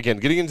it's like, again,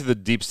 getting into the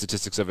deep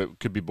statistics of it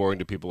could be boring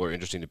to people or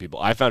interesting to people.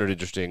 I found it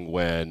interesting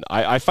when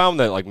I found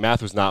that like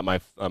math was not my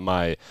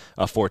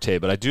forte,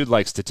 but I do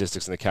like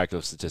statistics and the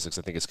calculus statistics.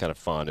 I think it's kind of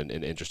fun and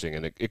interesting,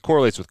 and it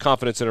correlates with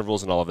confidence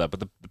intervals and all of that. But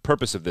the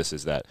purpose of this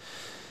is that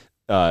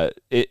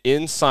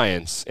in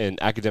science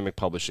and academic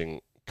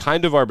publishing,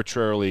 kind of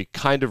arbitrarily,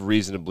 kind of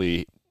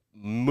reasonably,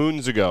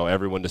 moons ago,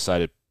 everyone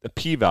decided a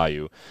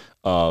p-value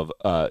of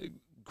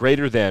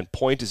greater than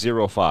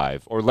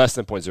 0.05 or less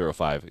than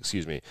 0.05,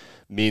 excuse me,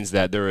 means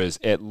that there is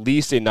at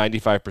least a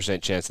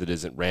 95% chance that it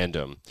isn't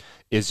random.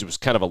 It was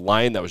kind of a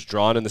line that was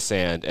drawn in the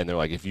sand, and they're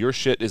like, if your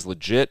shit is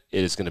legit,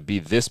 it is going to be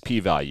this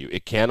p-value.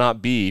 It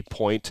cannot be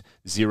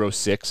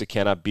 0.06. It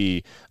cannot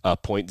be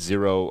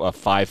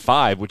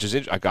 0.055, which is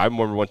interesting. I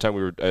remember one time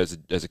we were, as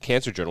a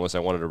cancer journalist, I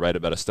wanted to write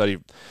about a study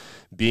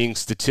being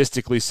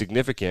statistically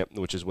significant,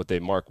 which is what they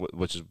mark,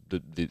 which is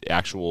the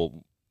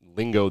actual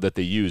lingo that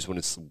they use when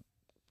it's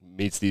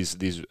meets these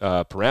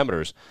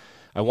parameters.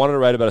 I wanted to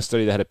write about a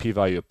study that had a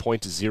p-value of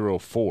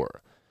 0.04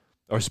 or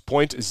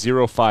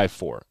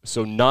 0.054,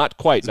 so not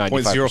quite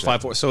 95%.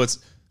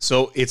 0.054.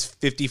 So it's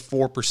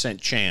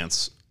 54%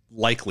 chance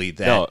likely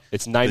that no,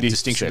 it's 96. The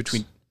distinction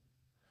between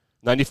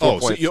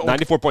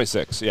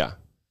 94.6, yeah.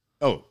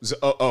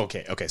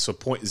 Okay. So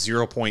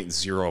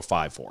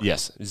 0.054.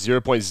 Yes,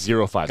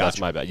 0.05. Gotcha. That's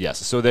my bad.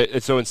 Yes.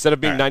 So instead of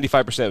being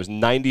 95%, it was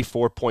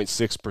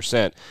 94.6%,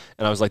 and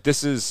I was like,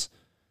 this is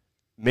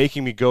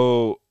making me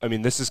go, I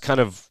mean, this is kind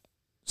of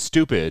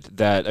stupid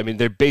that, I mean,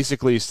 they're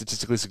basically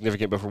statistically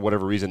significant, but for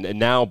whatever reason, and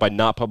now by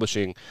not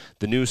publishing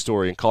the news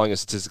story and calling it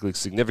statistically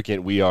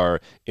significant, we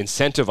are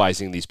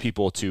incentivizing these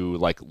people to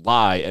like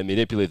lie and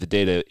manipulate the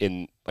data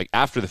in like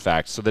after the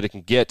fact so that it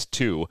can get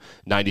to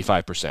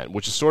 95%,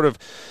 which is sort of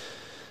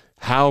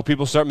how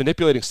people start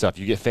manipulating stuff.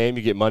 You get fame,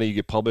 you get money, you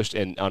get published,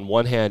 and on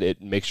one hand,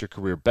 it makes your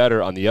career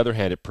better. On the other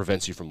hand, it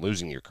prevents you from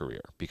losing your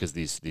career because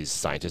these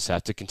scientists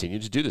have to continue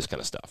to do this kind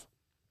of stuff.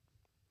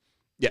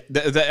 Yeah,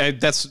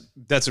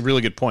 that's a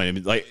really good point. I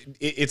mean, like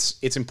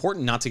it's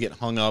important not to get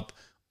hung up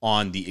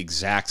on the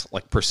exact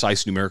like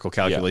precise numerical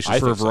calculations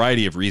for a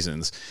variety of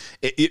reasons.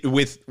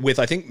 With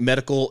I think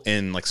medical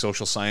and like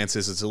social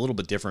sciences, it's a little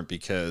bit different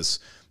because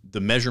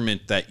the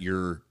measurement that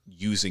you're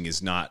using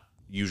is not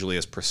usually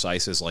as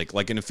precise as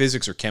like in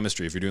physics or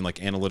chemistry. If you're doing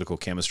like analytical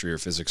chemistry or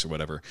physics or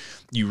whatever,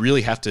 you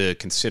really have to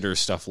consider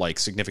stuff like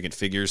significant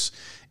figures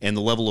and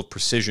the level of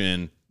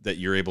precision that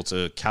you're able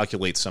to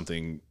calculate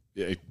something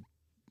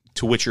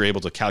to which you're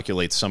able to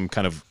calculate some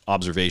kind of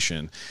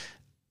observation.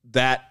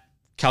 That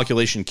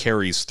calculation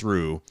carries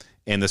through,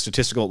 and the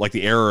statistical, like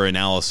the error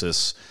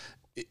analysis,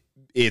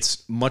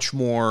 it's much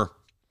more,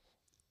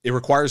 it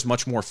requires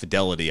much more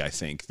fidelity, I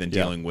think, than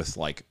dealing with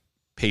like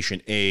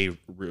patient A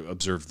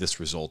observed this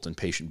result and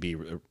patient B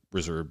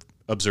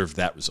observed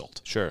that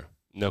result. Sure,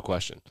 no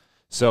question.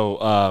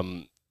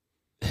 So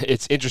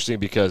it's interesting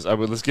because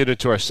let's get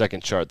into our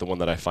second chart, the one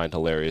that I find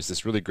hilarious.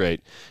 This really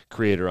great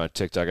creator on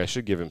TikTok. I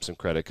should give him some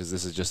credit because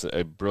this is just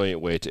a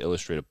brilliant way to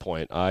illustrate a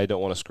point. I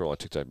don't want to scroll on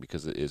TikTok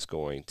because it is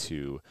going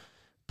to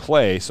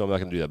play, so I'm not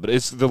going to do that.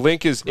 But the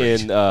link is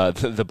in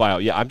the bio.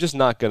 Yeah, I'm just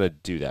not going to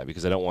do that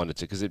because I don't want it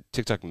to, because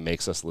TikTok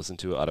makes us listen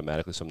to it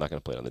automatically, so I'm not going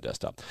to play it on the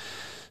desktop.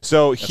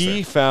 So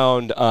he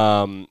found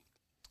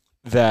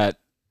that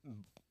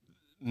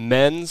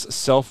men's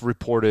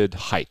self-reported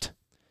height,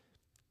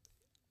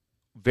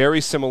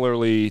 very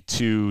similarly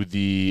to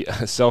the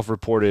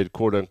self-reported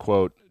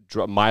quote-unquote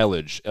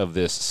mileage of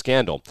this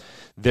scandal,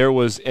 there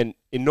was an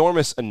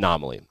enormous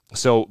anomaly.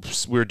 So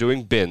we're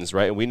doing bins,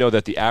 right? And we know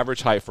that the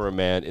average height for a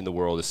man in the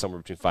world is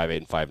somewhere between 5'8"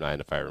 and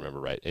 5'9", if I remember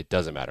right. It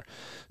doesn't matter.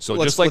 So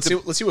let's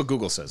see what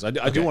Google says. I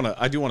do want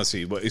to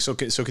see. So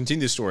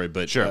continue the story,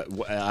 but sure.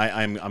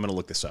 I'm going to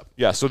look this up.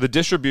 Yeah. So the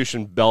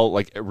distribution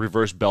like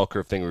reverse bell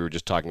curve thing we were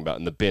just talking about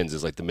in the bins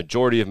is like the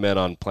majority of men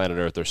on planet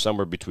Earth are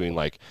somewhere between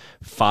like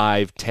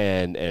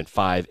 5'10" and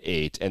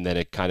 5'8", and then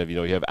it kind of,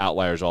 you have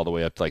outliers all the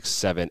way up to like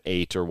 7,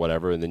 8 or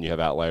whatever, and then you have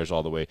outliers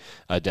all the way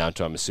down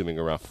to, I'm assuming,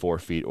 around 4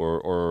 feet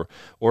or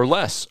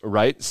less,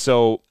 right?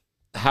 So,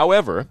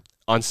 however,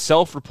 on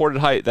self-reported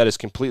height, that is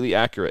completely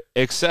accurate,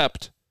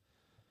 except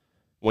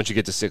once you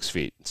get to 6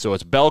 feet. So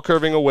it's bell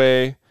curving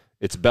away,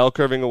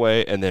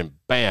 and then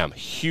bam,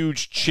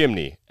 huge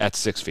chimney at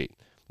 6 feet,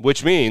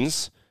 which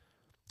means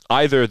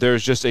either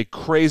there's just a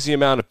crazy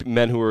amount of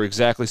men who are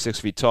exactly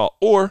 6 feet tall,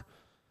 or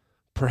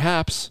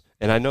perhaps,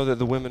 and I know that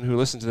the women who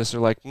listen to this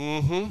are like,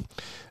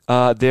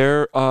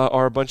 there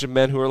are a bunch of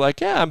men who are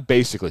like, yeah, I'm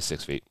basically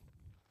 6 feet.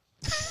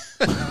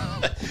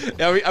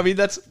 I mean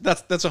that's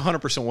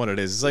 100% what it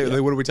is. It's like,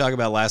 what did we talk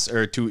about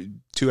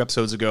two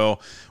episodes ago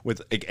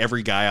with like,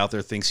 every guy out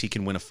there thinks he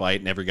can win a fight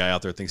and every guy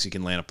out there thinks he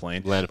can land a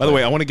plane. By the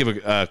way, I want to give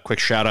a quick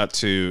shout out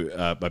to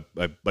my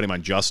buddy of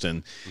mine,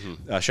 Justin.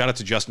 Shout out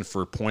to Justin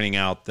for pointing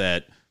out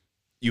that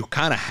you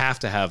kind of have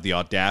to have the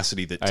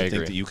audacity to think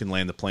that you can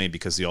land the plane,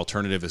 because the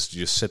alternative is to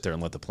just sit there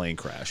and let the plane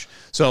crash.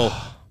 So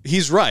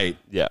he's right.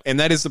 Yeah. And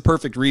that is the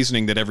perfect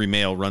reasoning that every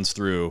male runs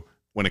through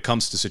when it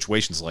comes to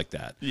situations like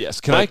that.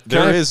 Yes. I'm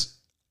going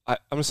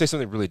to say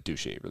something really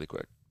douchey really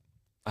quick.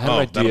 I have Oh, an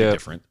idea. that'll be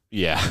different.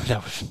 Yeah.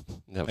 That was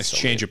Nice so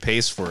change weird. of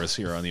pace for us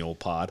here on the old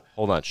pod.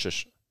 Hold on.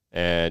 Shush.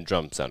 And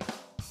drum sound.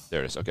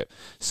 There it is. Okay.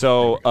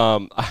 So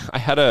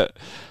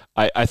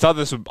I thought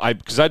this would,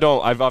 because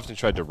I've often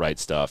tried to write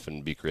stuff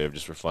and be creative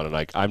just for fun,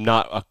 and I'm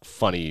not a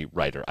funny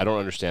writer. I don't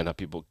understand how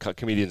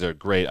comedians are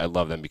great. I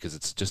love them because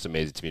it's just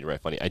amazing to me to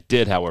write funny. I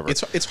did, however.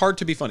 It's hard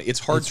to be funny. It's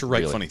hard to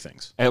write funny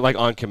things. And like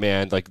on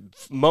command, like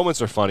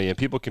moments are funny and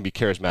people can be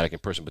charismatic in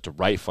person, but to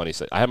write funny,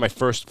 I had my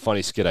first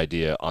funny skit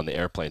idea on the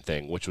airplane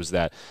thing, which was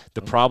that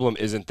the problem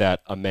isn't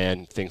that a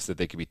man thinks that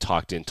they could be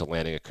talked into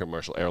landing a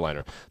commercial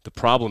airliner. The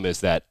problem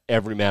is that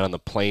every man on the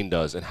plane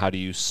does, and how do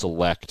you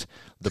select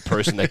the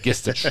person that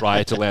gets to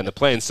try to land the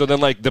plane? So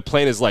then, like, the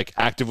plane is like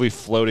actively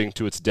floating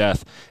to its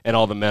death, and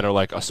all the men are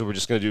like, "Oh, so we're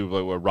just gonna do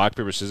like, a rock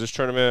paper scissors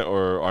tournament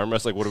or arm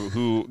wrestle? Like,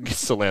 who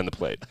gets to land the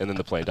plane?" And then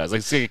the plane dies.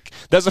 Like, see,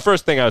 that's the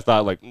first thing I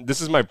thought. Like, this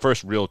is my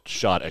first real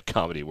shot at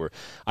comedy where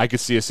I could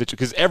see a situation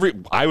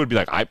because I would be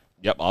like,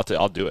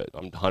 I'll do it.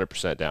 I'm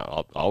 100%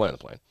 down. I'll land the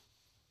plane.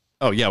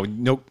 Oh yeah,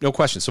 no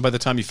question. So by the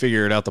time you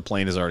figure it out, the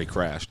plane has already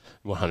crashed.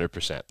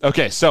 100%.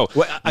 Okay, so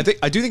I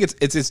do think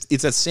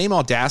it's that same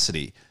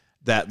audacity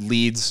that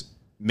leads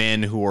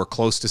men who are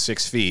close to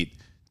 6 feet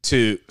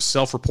to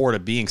self-report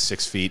of being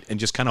 6 feet and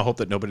just kind of hope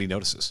that nobody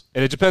notices.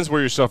 And it depends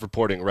where you're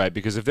self-reporting, right?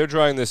 Because if they're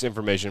drawing this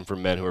information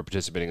from men who are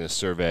participating in this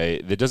survey,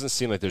 it doesn't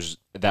seem like there's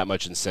that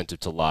much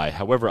incentive to lie.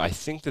 However, I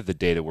think that the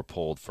data were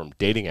pulled from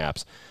dating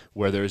apps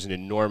where there's an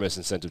enormous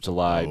incentive to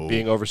lie.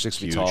 Being over 6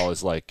 feet tall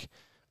is like,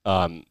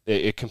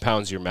 it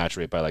compounds your match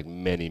rate by like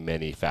many,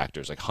 many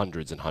factors, like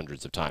hundreds and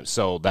hundreds of times.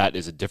 So that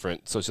is a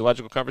different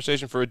sociological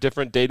conversation for a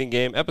different dating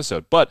game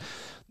episode. But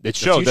it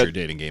showed that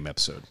dating game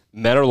episode.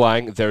 Men are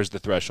lying. There's the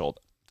threshold.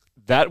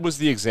 That was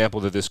the example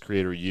that this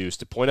creator used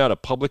to point out a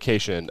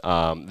publication.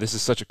 This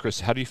is such a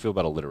Chris. How do you feel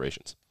about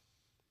alliterations?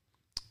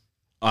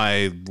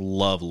 I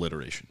love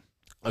alliteration.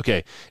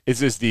 Okay,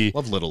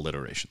 love little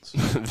alliterations?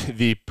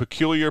 The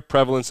peculiar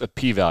prevalence of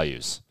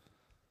p-values.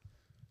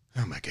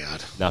 Oh my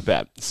God. Not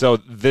bad. So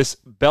this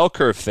bell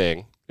curve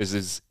thing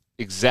is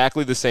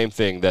exactly the same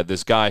thing that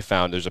this guy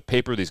found. There's a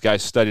paper. These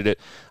guys studied it.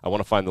 I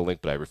want to find the link,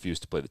 but I refuse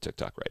to play the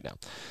TikTok right now.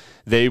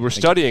 They were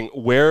studying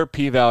where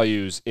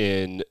p-values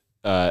in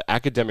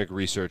academic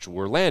research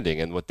were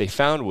landing, and what they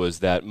found was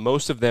that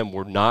most of them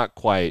were not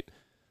quite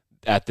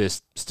at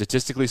this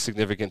statistically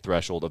significant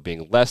threshold of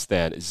being less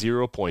than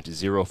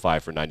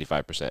 0.05 for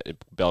 95%.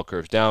 Bell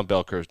curves down,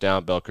 bell curves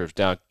down, bell curves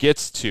down,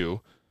 gets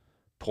to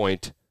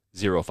 0.05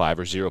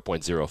 or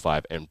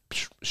 0.05 and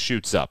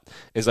shoots up.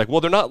 It's like,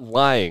 well, they're not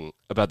lying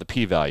about the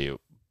p-value,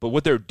 but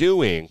what they're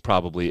doing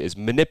probably is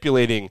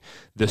manipulating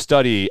the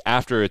study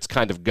after it's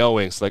kind of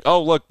going. It's like,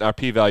 oh, look, our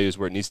p-value is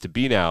where it needs to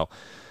be now.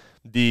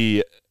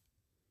 The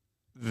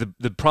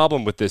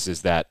problem with this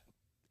is that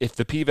if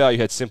the p-value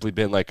had simply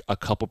been like a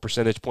couple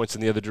percentage points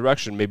in the other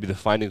direction, maybe the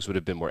findings would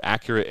have been more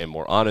accurate and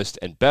more honest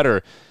and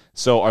better.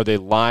 So are they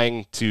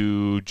lying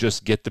to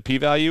just get the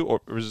p-value, or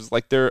is it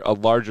like they're a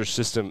larger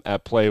system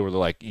at play where they're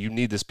like, you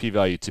need this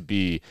p-value to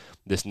be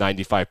this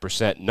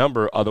 95%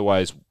 number,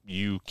 otherwise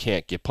you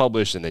can't get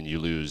published and then you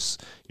lose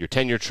your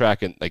tenure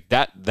track? And like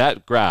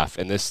that graph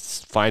and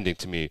this finding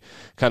to me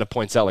kind of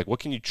points out, like, what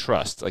can you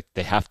trust? Like,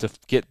 they have to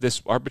get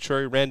this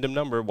arbitrary random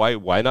number. Why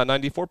not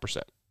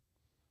 94%?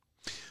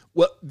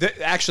 Well,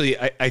 actually,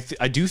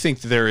 I do think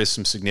that there is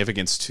some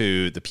significance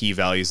to the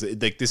p-values.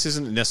 Like, this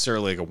isn't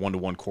necessarily like a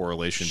one-to-one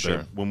correlation, Sure.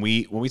 but when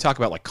we talk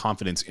about like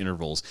confidence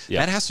intervals,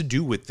 Yeah. that has to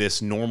do with this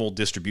normal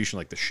distribution,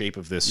 like the shape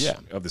of this Yeah.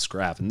 of this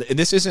graph. And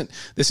this isn't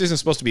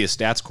supposed to be a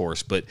stats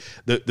course, but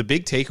the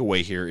big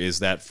takeaway here is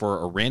that for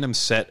a random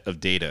set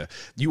of data,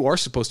 you are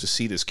supposed to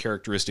see this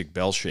characteristic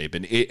bell shape,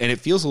 and it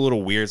feels a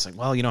little weird. It's like,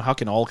 well, how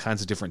can all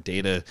kinds of different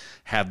data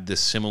have this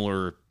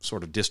similar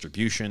sort of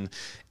distribution?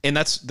 And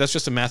that's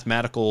just a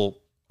mathematical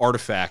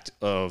artifact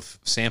of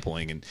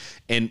sampling.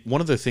 And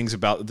one of the things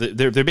about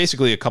there are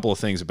basically a couple of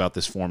things about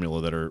this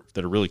formula that are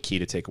really key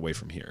to take away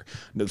from here.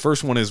 The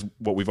first one is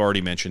what we've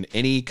already mentioned: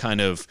 any kind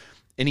of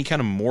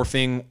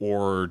morphing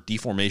or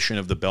deformation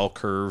of the bell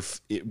curve,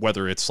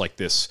 whether it's like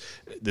this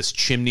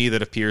chimney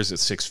that appears at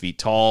 6 feet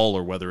tall,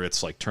 or whether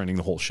it's like turning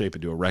the whole shape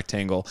into a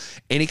rectangle,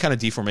 any kind of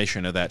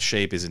deformation of that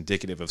shape is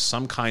indicative of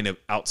some kind of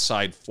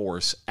outside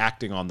force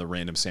acting on the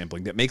random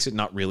sampling that makes it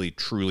not really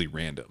truly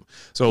random.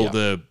 So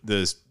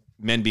the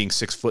men being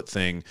 6 foot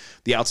thing,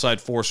 the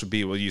outside force would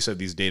be, well, you said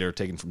these data are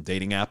taken from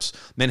dating apps.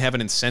 Men have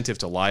an incentive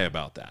to lie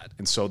about that.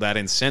 And so that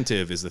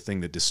incentive is the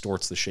thing that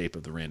distorts the shape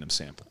of the random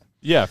sample.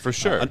 Yeah, for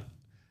sure.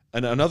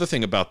 And another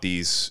thing about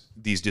these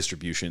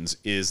distributions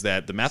is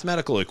that the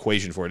mathematical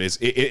equation for it is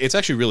it's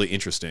actually really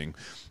interesting.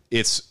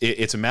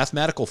 It's a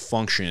mathematical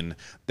function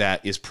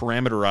that is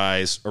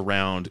parameterized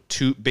around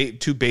two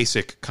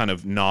basic kind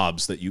of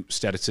knobs that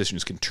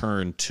statisticians can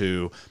turn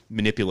to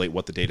manipulate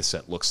what the data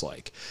set looks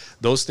like.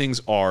 Those things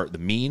are the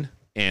mean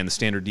and the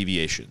standard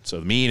deviation. So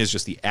the mean is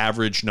just the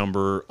average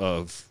number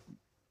of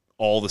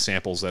all the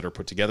samples that are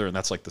put together, and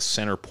that's like the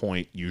center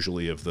point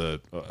usually of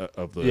the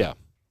Yeah.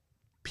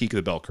 peak of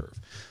the bell curve.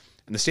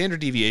 And the standard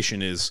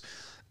deviation is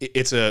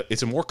it's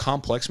a more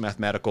complex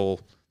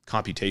mathematical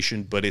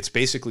computation, but it's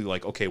basically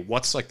like, okay,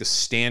 what's like the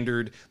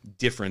standard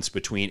difference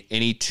between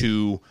any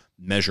two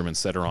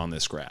measurements that are on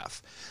this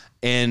graph?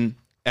 And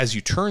as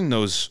you turn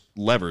those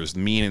levers, the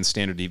mean and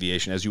standard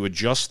deviation, as you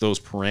adjust those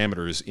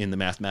parameters in the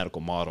mathematical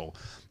model,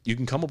 you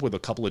can come up with a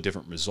couple of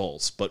different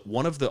results. But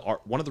one of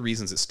the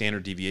reasons that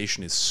standard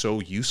deviation is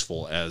so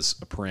useful as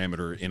a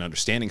parameter in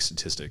understanding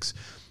statistics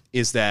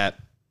is that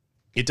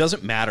it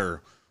doesn't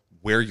matter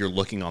where you're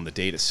looking on the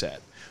data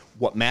set.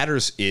 What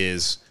matters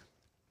is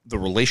the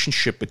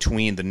relationship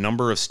between the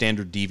number of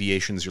standard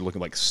deviations you're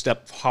looking, like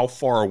how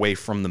far away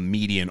from the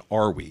median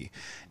are we,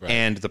 right,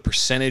 and the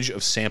percentage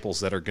of samples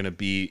that are going to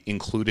be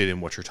included in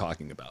what you're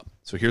talking about.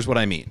 So here's what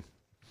I mean.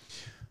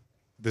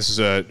 This is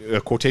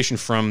a quotation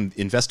from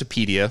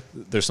Investopedia.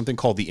 There's something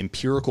called the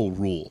empirical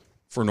rule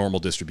for normal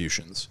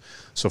distributions.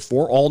 So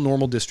for all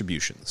normal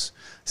distributions,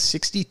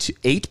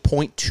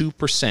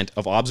 68.2%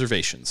 of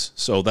observations,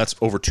 so that's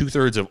over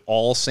 2/3 of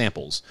all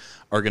samples,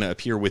 are going to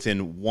appear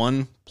within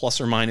one plus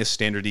or minus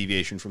standard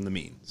deviation from the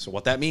mean. So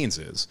what that means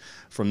is,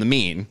 from the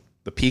mean,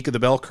 the peak of the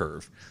bell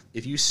curve,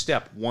 if you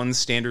step one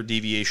standard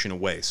deviation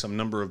away, some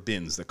number of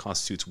bins that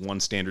constitutes one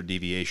standard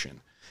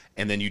deviation,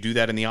 and then you do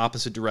that in the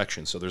opposite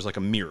direction, so there's like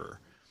a mirror,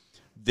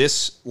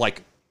 this,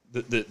 like,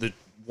 the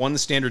one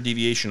standard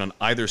deviation on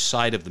either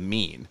side of the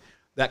mean,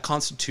 that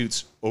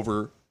constitutes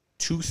over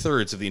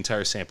 2/3 of the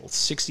entire sample.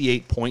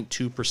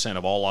 68.2%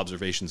 of all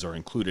observations are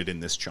included in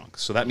this chunk.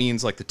 So that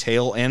means like the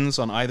tail ends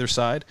on either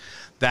side,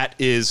 that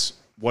is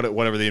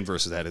whatever the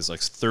inverse of that is, like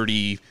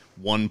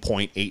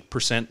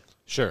 31.8%.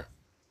 Sure.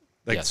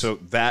 Like, yes. So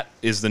that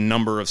is the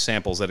number of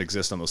samples that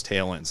exist on those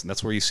tail ends, and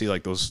that's where you see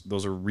like those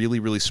are really,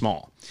 really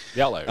small.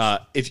 The outliers.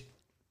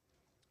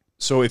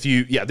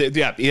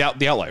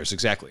 The outliers,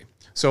 exactly.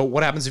 So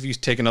what happens if you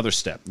take another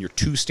step? You're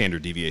 2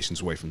 standard deviations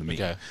away from the mean.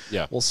 Okay.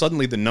 Yeah. Well,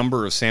 suddenly the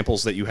number of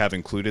samples that you have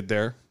included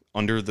there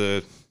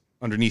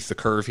underneath the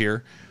curve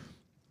here,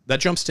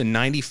 that jumps to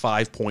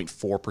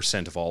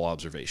 95.4% of all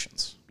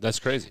observations. That's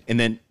crazy.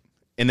 And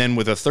then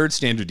with a third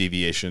standard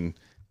deviation,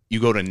 you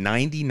go to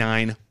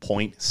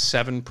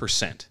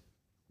 99.7%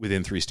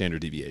 within 3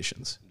 standard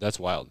deviations. That's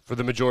wild. For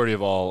the majority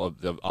of all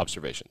of the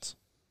observations.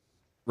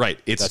 Right.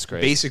 That's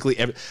crazy.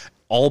 Basically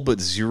all but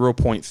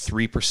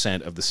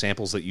 0.3% of the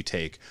samples that you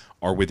take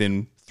are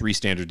within 3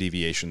 standard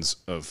deviations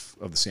of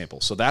the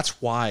sample. So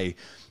that's why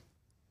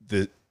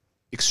the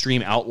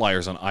extreme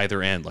outliers on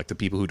either end, like the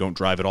people who don't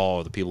drive at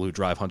all or the people who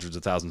drive hundreds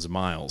of thousands of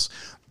miles,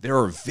 there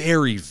are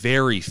very,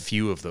 very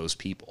few of those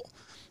people.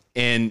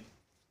 And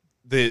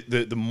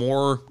the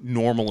more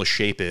normal a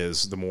shape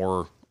is, the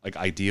more like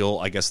ideal,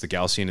 I guess, the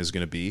Gaussian is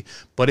going to be.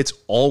 But it's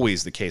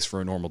always the case for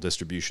a normal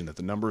distribution that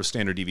the number of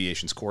standard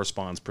deviations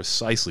corresponds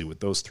precisely with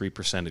those 3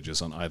 percentages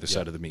on either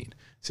side of the mean.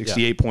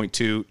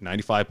 68.2,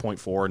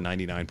 95.4,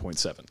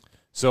 99.7.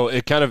 So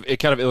it kind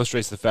of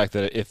illustrates the fact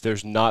that if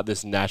there's not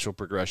this natural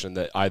progression,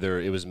 that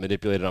either it was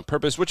manipulated on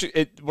purpose, which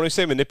when I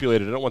say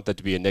manipulated, I don't want that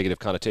to be a negative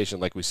connotation.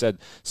 Like we said,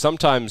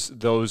 sometimes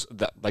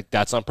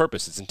that's on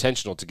purpose. It's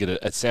intentional to get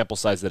a sample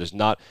size that is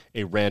not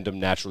a random,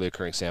 naturally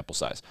occurring sample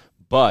size.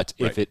 But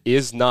if it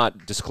is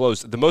not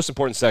disclosed, the most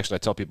important section, I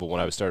tell people when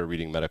I started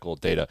reading medical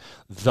data,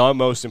 the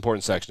most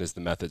important section is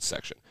the methods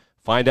section.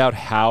 Find out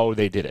how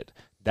they did it.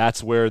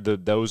 That's where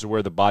those are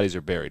where the bodies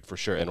are buried, for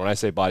sure. And when I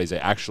say bodies, I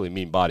actually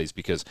mean bodies,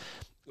 because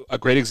a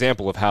great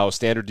example of how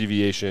standard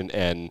deviation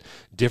and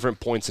different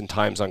points and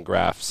times on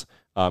graphs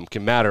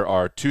can matter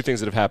are 2 things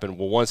that have happened.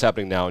 Well, one's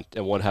happening now,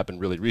 and one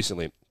happened really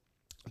recently.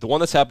 The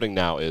one that's happening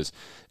now is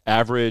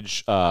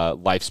average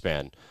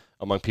lifespan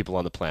among people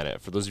on the planet.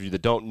 For those of you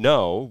that don't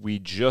know, we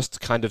just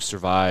kind of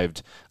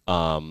survived.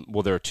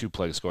 Well, there are 2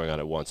 plagues going on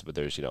at once, but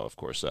there's, of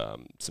course,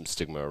 some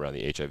stigma around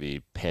the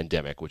HIV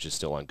pandemic, which is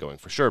still ongoing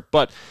for sure.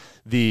 But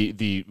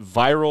the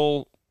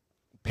viral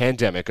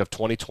pandemic of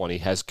 2020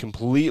 has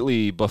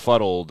completely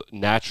befuddled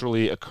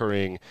naturally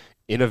occurring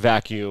in a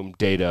vacuum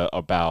data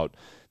about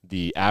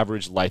the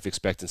average life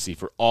expectancy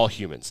for all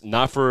humans,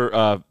 not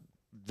for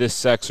this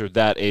sex or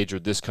that age or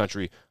this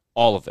country,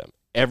 all of them.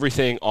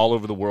 Everything all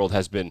over the world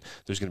there's going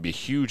to be a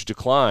huge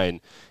decline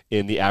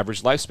in the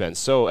average lifespan.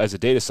 So as a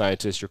data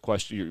scientist,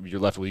 you're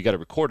left with, you got to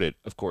record it,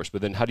 of course,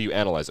 but then how do you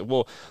analyze it?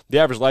 Well, the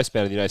average lifespan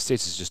in the United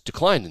States has just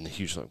declined in the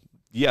huge,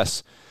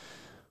 yes,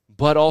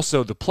 but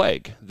also the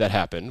plague that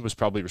happened was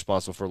probably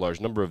responsible for a large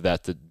number of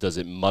that. Does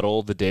it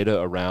muddle the data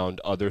around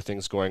other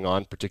things going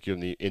on,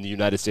 particularly in the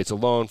United States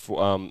alone, for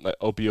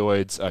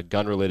opioids,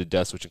 gun-related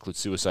deaths, which include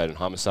suicide and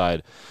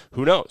homicide?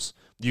 Who knows?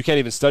 You can't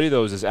even study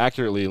those as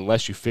accurately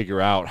unless you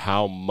figure out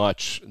how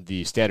much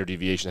the standard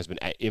deviation has been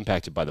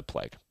impacted by the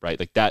plague, right?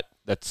 Like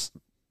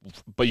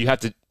but you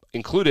have to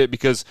include it,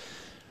 because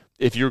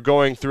if you're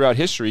going throughout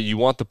history, you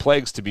want the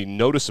plagues to be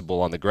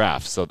noticeable on the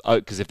graph. So,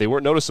 because if they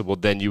weren't noticeable,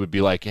 then you would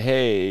be like,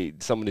 hey,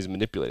 somebody's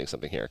manipulating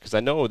something here, because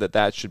I know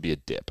that should be a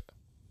dip.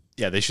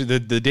 Yeah, they should.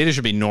 The data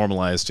should be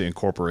normalized to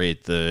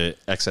incorporate the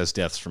excess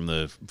deaths from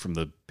the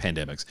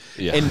pandemics.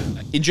 Yeah.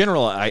 And in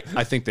general, I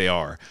think they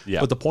are. Yeah.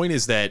 But the point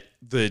is that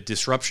the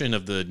disruption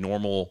of the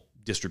normal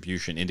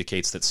distribution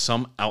indicates that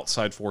some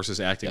outside force is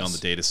acting on the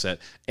data set,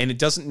 and it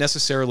doesn't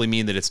necessarily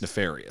mean that it's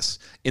nefarious.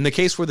 In the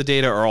case where the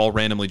data are all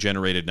randomly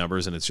generated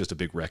numbers and it's just a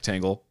big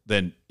rectangle,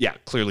 then yeah,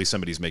 clearly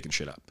somebody's making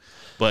shit up.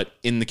 But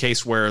in the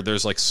case where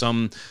there's like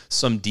some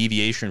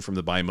deviation from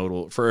the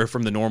bimodal,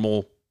 from the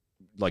normal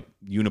like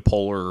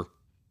unipolar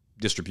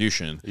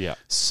distribution,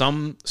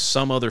 some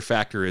other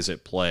factor is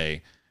at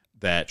play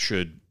that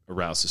should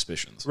arouse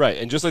suspicions. Right,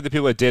 and just like the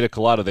people at Data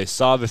Colada, they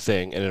saw the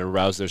thing and it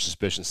aroused their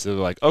suspicions. So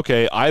they're like,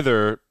 okay,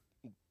 either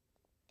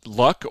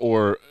luck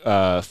or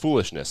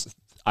foolishness.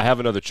 I have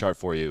another chart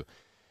for you.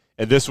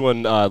 And this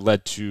one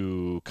led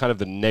to kind of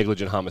the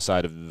negligent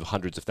homicide of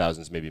hundreds of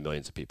thousands, maybe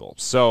millions of people.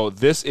 So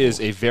this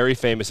is a very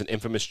famous and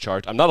infamous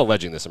chart. I'm not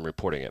alleging this, I'm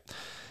reporting it.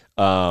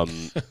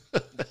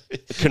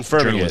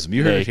 Confirming Journalism. it.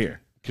 You heard it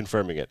here.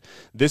 Confirming it.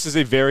 This is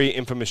a very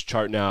infamous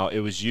chart now. It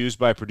was used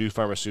by Purdue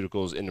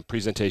Pharmaceuticals in the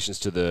presentations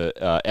to the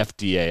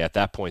FDA, at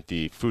that point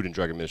the Food and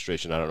Drug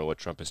Administration. I don't know what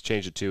Trump has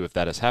changed it to, if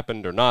that has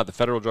happened or not. The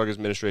Federal Drug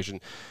Administration,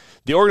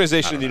 the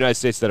organization in the United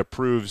States that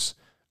approves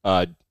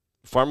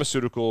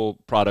pharmaceutical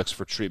products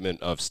for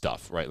treatment of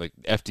stuff, right? Like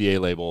FDA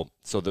label.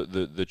 So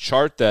the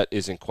chart that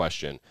is in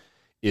question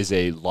is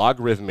a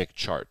logarithmic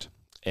chart,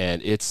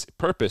 and its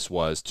purpose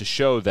was to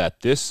show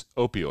that this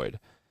opioid,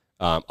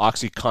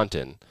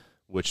 OxyContin,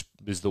 which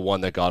is the one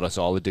that got us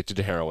all addicted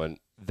to heroin,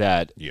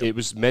 that it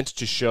was meant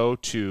to show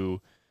to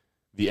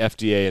the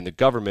FDA and the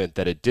government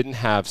that it didn't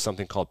have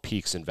something called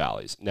peaks and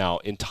valleys. Now,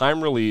 in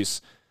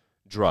time-release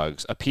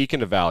drugs, a peak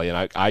and a valley,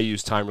 and I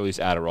use time-release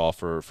Adderall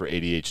for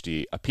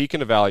ADHD, a peak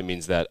and a valley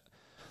means that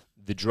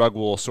the drug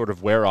will sort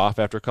of wear off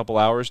after a couple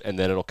hours, and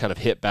then it'll kind of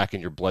hit back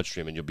in your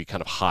bloodstream, and you'll be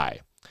kind of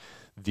high.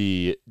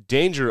 The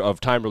danger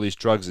of time-release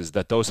drugs is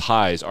that those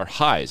highs are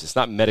highs. It's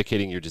not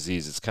medicating your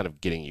disease. It's kind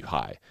of getting you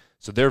high.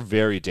 So they're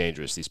very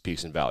dangerous, these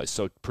peaks and valleys.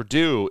 So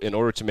Purdue, in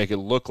order to make it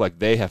look like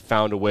they have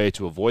found a way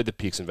to avoid the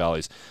peaks and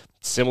valleys,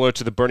 similar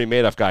to the Bernie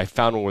Madoff guy,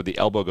 found one where the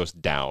elbow goes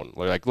down.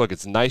 Like, look,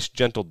 it's a nice,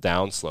 gentle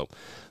downslope.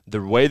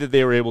 The way that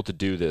they were able to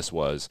do this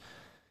was,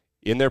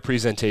 in their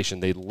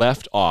presentation, they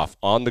left off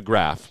on the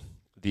graph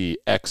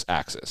the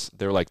x-axis.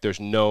 They're like,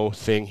 there's no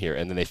thing here.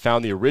 And then they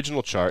found the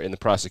original chart in the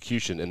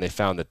prosecution, and they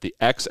found that the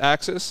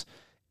x-axis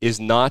is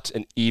not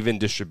an even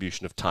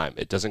distribution of time.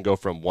 It doesn't go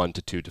from 1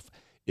 to 2 to 5.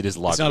 It is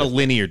logarithmic. It's not a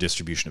linear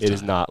distribution of time. It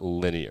is not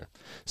linear.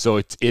 So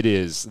it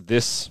is,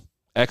 this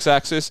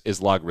x-axis is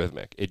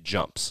logarithmic. It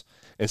jumps.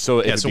 And so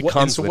it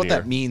becomes linear. What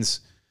that means,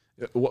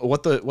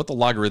 what the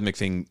logarithmic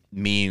thing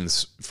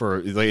means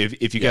for,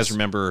 like, if you guys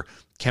remember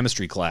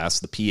chemistry class,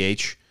 the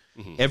pH,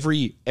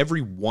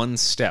 every one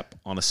step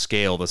on a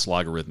scale that's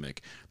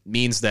logarithmic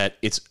means that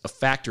it's a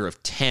factor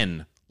of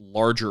 10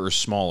 larger or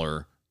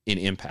smaller in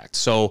impact.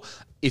 So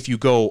if you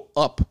go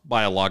up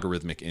by a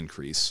logarithmic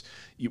increase,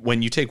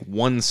 when you take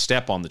one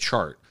step on the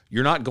chart,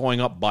 you're not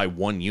going up by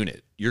 1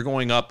 unit. You're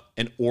going up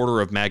an order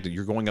of magnitude.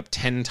 You're going up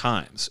 10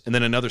 times. And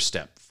then another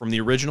step. From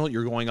the original,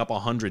 you're going up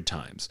 100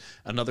 times.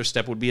 Another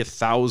step would be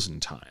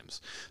 1,000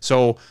 times.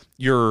 So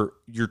you're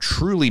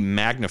truly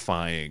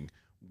magnifying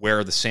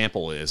where the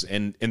sample is.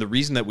 And the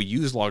reason that we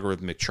use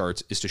logarithmic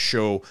charts is to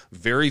show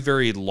very,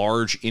 very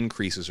large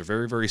increases or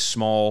very, very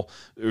small,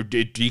 or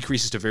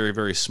decreases to very,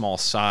 very small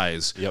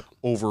size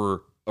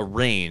over a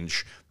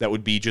range that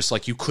would be just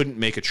like, you couldn't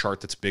make a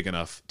chart that's big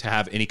enough to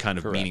have any kind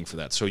of meaning for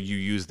that. So you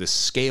use this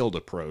scaled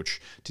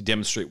approach to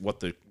demonstrate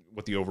what the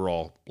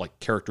overall like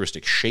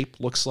characteristic shape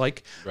looks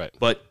like. Right.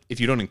 But if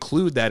you don't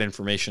include that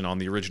information on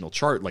the original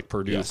chart, like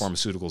Purdue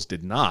Pharmaceuticals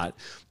did not,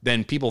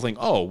 then people think,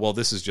 oh, well,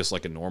 this is just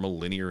like a normal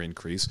linear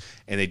increase,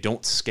 and they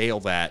don't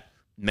scale that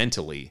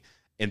mentally.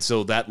 And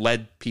so that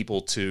led people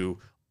to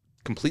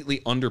completely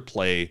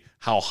underplay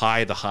how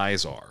high the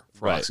highs are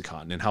for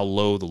OxyContin and how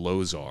low the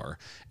lows are,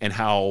 and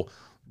how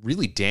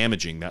really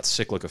damaging that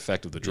cyclic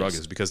effect of the drug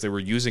is, because they were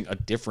using a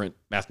different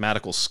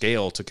mathematical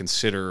scale to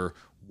consider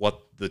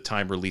what the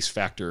time release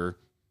factor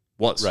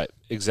was. Right,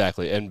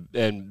 exactly. And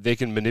they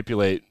can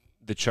manipulate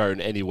the chart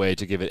in any way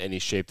to give it any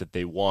shape that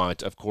they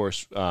want. Of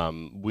course,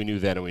 we knew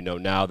then and we know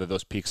now that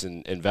those peaks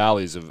and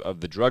valleys of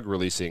the drug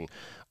releasing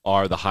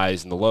are the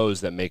highs and the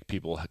lows that make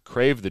people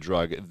crave the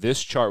drug.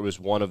 This chart was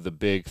one of the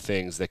big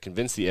things that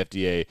convinced the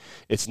FDA.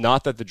 It's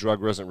not that the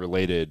drug wasn't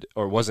related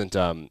or wasn't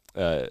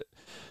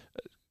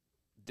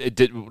it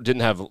didn't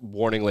have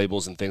warning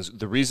labels and things.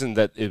 The reason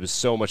that it was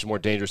so much more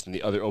dangerous than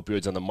the other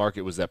opioids on the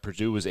market was that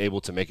Purdue was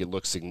able to make it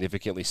look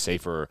significantly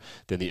safer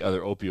than the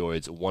other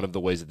opioids. One of the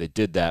ways that they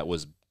did that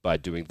was by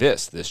doing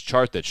this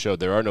chart that showed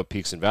there are no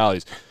peaks and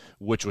valleys,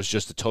 which was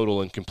just a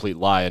total and complete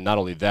lie. And not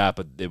only that,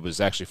 but it was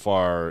actually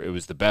it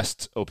was the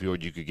best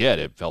opioid you could get.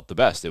 It felt the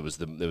best. It was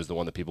the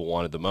one that people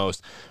wanted the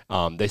most.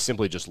 They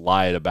simply just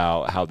lied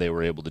about how they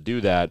were able to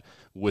do that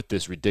with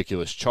this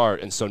ridiculous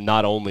chart. And so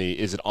not only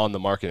is it on the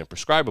market and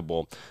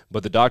prescribable,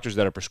 but the doctors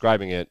that are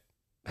prescribing it,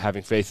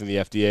 having faith in the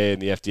FDA and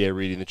the FDA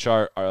reading the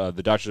chart,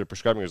 the doctors that are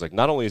prescribing it is like,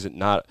 not only is it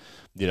not,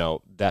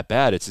 that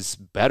bad, it's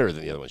better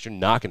than the other ones. You're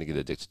not going to get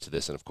addicted to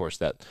this. And of course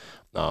that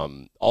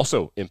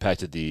also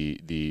impacted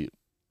the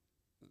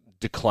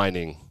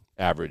declining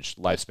average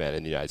lifespan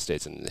in the United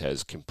States, and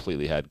has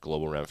completely had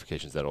global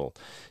ramifications that'll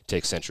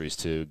take centuries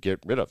to get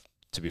rid of,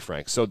 to be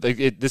frank. So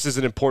this is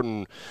an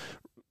important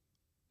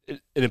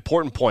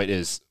point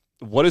is,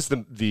 what is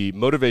the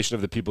motivation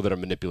of the people that are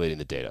manipulating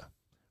the data,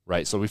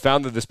 right? So we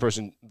found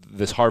that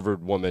this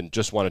Harvard woman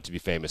just wanted to be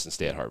famous and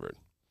stay at Harvard,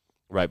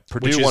 right?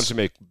 Purdue wanted to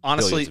make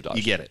honestly, billions of dollars.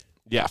 you get it.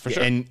 Yeah, for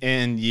sure.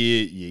 And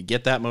you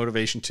get that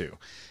motivation too.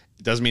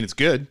 It doesn't mean it's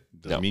good.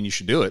 It doesn't mean you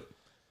should do it.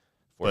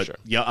 For sure.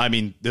 Yeah, I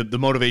mean, the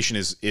motivation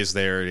is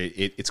there.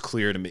 It's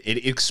clear to me.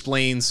 It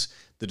explains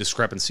the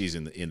discrepancies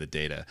in the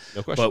data.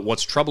 No question. But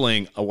what's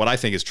troubling, what I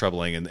think is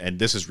troubling, and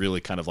this is really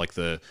kind of like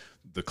the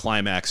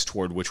climax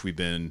toward which we've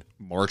been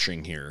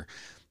marching here.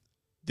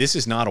 This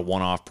is not a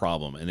one-off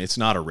problem, and it's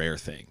not a rare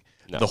thing.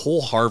 No. The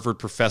whole Harvard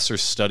professor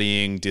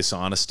studying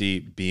dishonesty,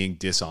 being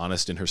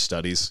dishonest in her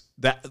studies,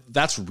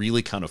 that's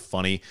really kind of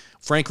funny.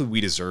 Frankly,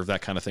 we deserve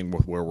that kind of thing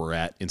with where we're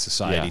at in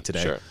society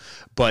today. Sure.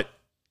 But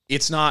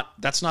that's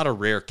not a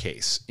rare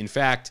case. In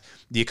fact,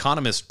 The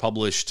Economist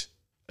published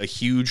a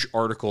huge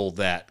article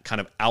that kind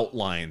of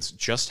outlines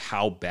just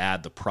how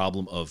bad the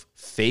problem of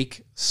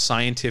fake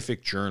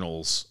scientific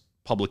journals,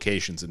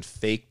 publications, and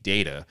fake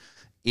data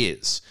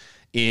is.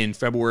 In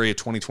February of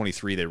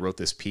 2023, they wrote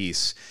this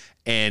piece,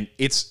 and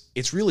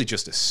it's really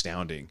just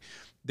astounding.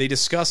 They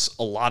discuss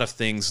a lot of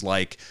things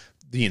like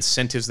the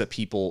incentives that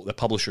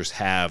publishers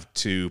have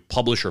to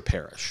publish or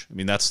perish. I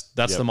mean, that's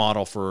the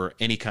model for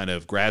any kind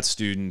of grad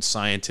student,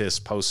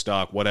 scientist,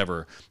 postdoc,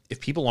 whatever. If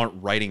people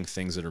aren't writing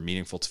things that are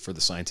meaningful for the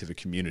scientific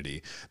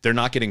community, they're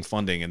not getting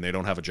funding and they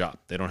don't have a job.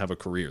 They don't have a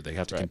career. They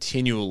have to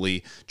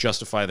continually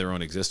justify their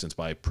own existence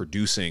by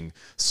producing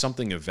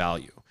something of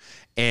value.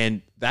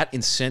 And that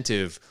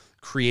incentive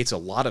creates a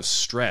lot of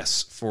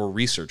stress for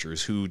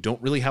researchers who don't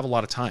really have a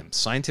lot of time.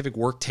 Scientific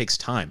work takes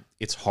time.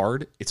 It's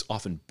hard. It's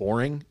often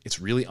boring.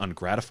 It's really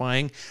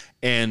ungratifying.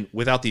 And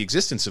without the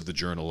existence of the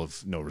Journal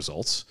of No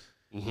Results,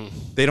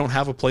 they don't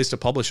have a place to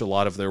publish a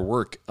lot of their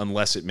work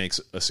unless it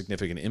makes a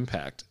significant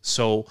impact.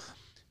 So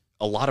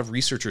a lot of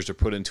researchers are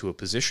put into a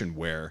position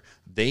where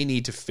they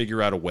need to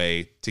figure out a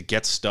way to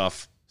get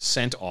stuff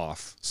sent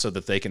off so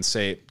that they can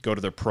go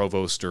to their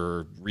provost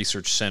or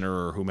research center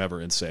or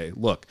whomever and say,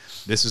 look,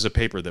 this is a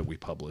paper that we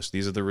published.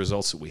 These are the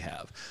results that we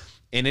have.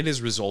 And it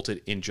has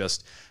resulted in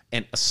just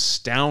an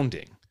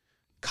astounding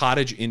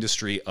cottage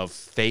industry of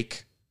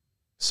fake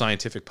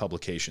scientific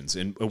publications.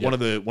 And one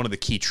of the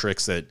key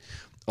tricks that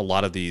a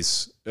lot of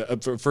these,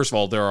 first of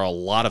all, there are a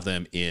lot of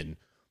them in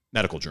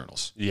medical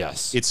journals.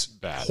 Yes. It's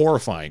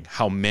horrifying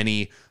how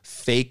many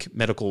fake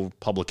medical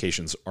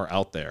publications are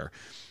out there.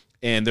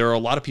 And there are a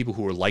lot of people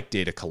who are like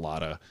Data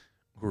Colada,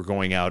 who are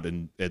going out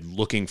and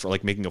looking for,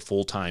 like, making a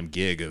full-time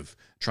gig of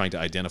trying to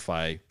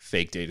identify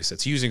fake data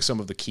sets using some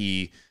of the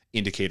key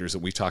indicators that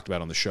we've talked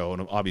about on the show.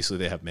 And obviously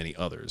they have many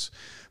others.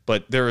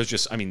 But there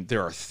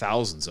are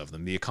thousands of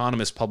them. The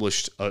Economist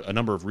published a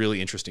number of really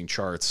interesting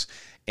charts,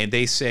 and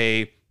they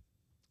say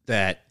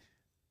that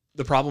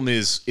the problem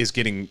is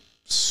getting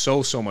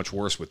so much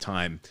worse with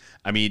time.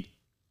 I mean,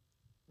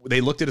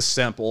 they looked at a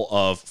sample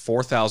of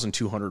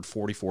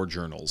 4,244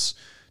 journals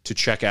to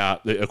check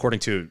out, according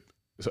to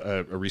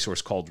a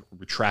resource called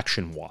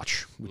Retraction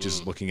Watch, which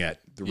is looking at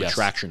the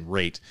retraction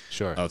rate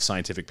of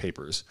scientific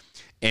papers.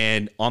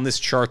 And on this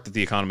chart that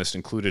The Economist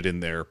included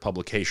in their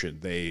publication,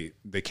 they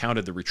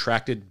counted the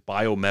retracted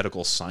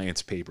biomedical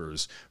science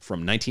papers from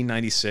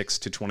 1996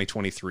 to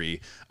 2023,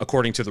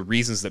 according to the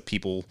reasons that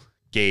people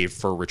gave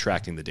for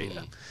retracting the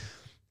data.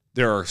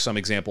 There are some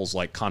examples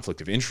like conflict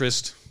of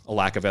interest, a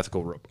lack of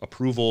ethical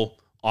approval,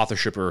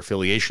 authorship or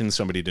affiliation.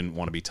 Somebody didn't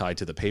want to be tied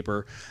to the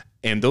paper.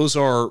 And those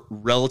are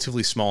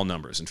relatively small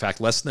numbers. In fact,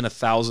 less than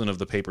 1,000 of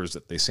the papers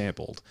that they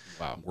sampled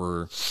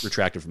were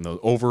retracted from those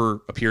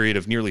over a period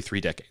of nearly 3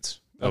 decades.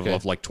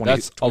 Of like 20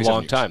 That's a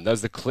long time. That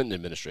was the Clinton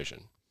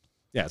administration.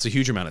 Yeah, it's a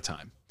huge amount of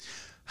time.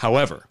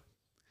 However,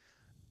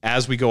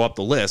 as we go up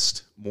the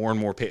list, more and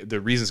more,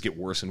 the reasons get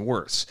worse and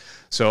worse.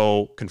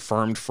 So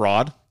confirmed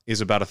fraud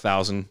is about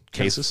 1,000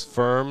 cases.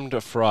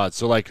 Confirmed fraud.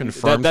 So like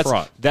confirmed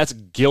fraud. That's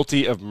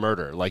guilty of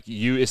murder. Like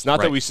it's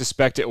not that we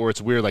suspect it or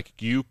it's weird. Like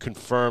you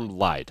confirmed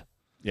lied.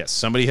 Yes,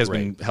 somebody has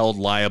been held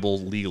liable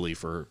legally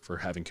for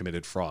having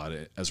committed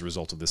fraud as a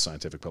result of this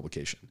scientific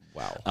publication.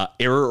 Wow.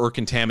 Error or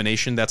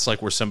contamination, that's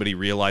like where somebody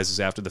realizes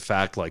after the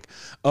fact, like,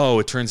 oh,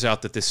 it turns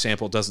out that this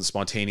sample doesn't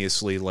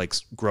spontaneously like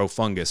grow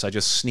fungus. I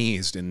just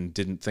sneezed and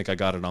didn't think I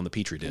got it on the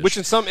Petri dish. Which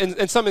in some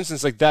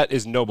instances, like that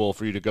is noble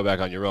for you to go back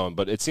on your own,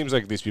 but it seems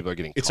like these people are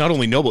getting It's not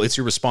only noble, it's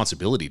your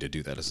responsibility to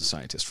do that as a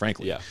scientist,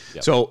 frankly. Yeah.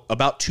 So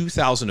about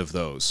 2,000 of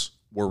those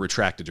were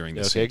retracted during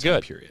this same time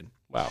period.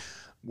 Wow.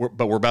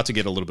 But we're about to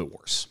get a little bit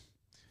worse.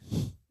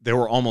 There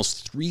were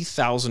almost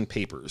 3,000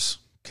 papers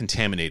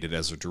contaminated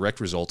as a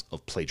direct result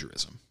of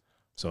plagiarism.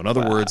 So in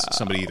other words,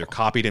 somebody either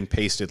copied and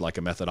pasted like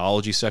a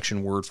methodology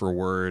section word for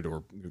word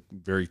or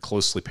very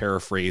closely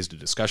paraphrased a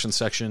discussion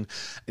section.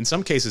 In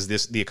some cases,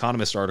 The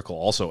Economist article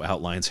also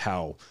outlines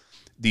how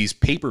these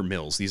paper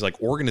mills, these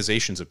like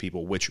organizations of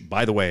people, which,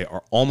 by the way,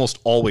 are almost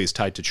always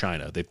tied to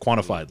China. They've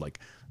quantified like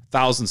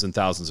thousands and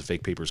thousands of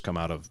fake papers come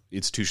out of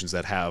institutions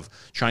that have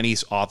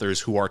Chinese authors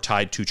who are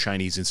tied to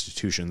Chinese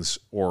institutions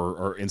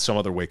or in some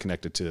other way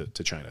connected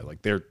to China.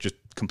 Like, they're just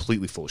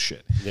completely full of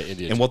shit.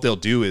 Yeah, and what they'll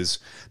do is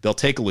they'll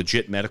take a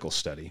legit medical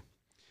study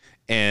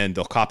and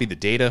they'll copy the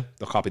data,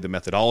 they'll copy the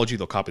methodology,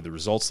 they'll copy the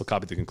results, they'll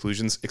copy the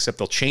conclusions, except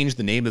they'll change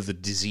the name of the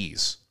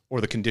disease or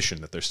the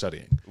condition that they're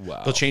studying.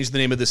 Wow. They'll change the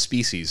name of the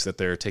species that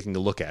they're taking a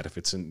look at, if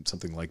it's in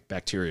something like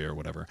bacteria or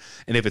whatever.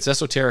 And if it's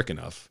esoteric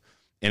enough,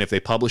 and if they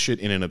publish it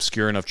in an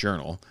obscure enough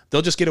journal,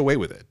 they'll just get away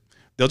with it.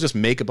 They'll just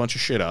make a bunch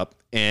of shit up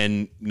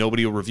and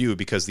nobody will review,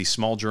 because these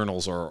small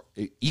journals are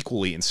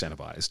equally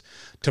incentivized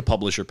to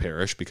publish or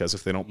perish, because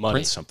if they don't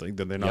print something,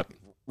 then they're not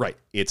right.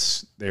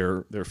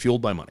 They're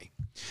fueled by money.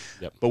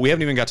 Yep. But we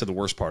haven't even got to the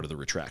worst part of the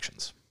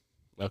retractions.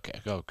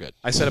 Okay. Oh, good.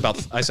 I said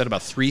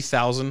about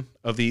 3,000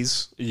 of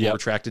these were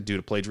retracted due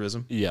to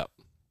plagiarism. Yep.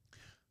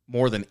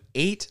 More than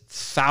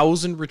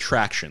 8,000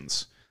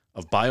 retractions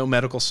of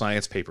biomedical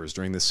science papers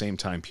during the same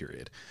time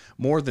period.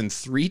 More than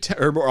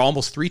or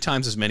almost 3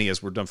 times as many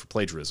as were done for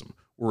plagiarism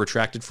were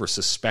retracted for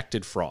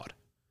suspected fraud.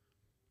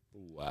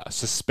 Wow.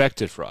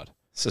 Suspected fraud.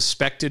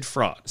 Suspected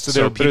fraud.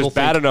 So but it was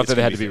bad enough that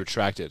they had to be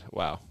retracted.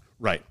 Wow.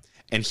 Right.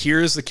 And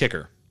here's the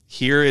kicker.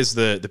 Here is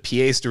the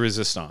pièce de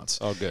résistance.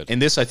 Oh, good.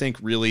 And this, I think,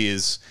 really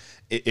is...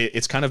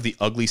 It's kind of the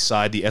ugly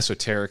side, the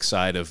esoteric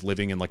side of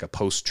living in like a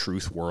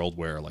post-truth world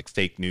where like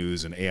fake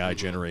news and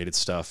AI-generated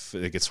stuff,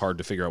 it gets hard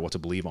to figure out what to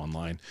believe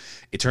online.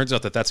 It turns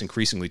out that that's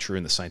increasingly true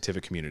in the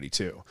scientific community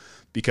too,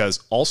 because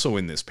also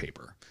in this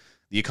paper,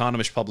 The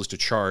Economist published a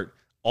chart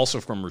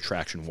also from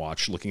Retraction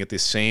Watch looking at the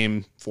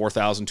same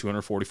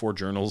 4,244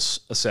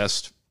 journals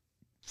assessed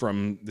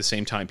from the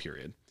same time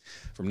period.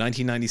 From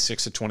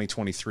 1996 to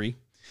 2023,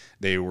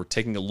 they were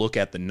taking a look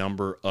at the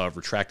number of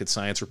retracted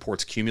science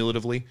reports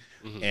cumulatively.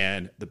 Mm-hmm.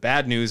 And the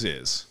bad news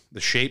is the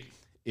shape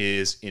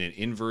is in an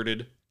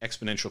inverted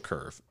exponential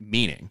curve,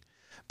 meaning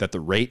that the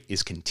rate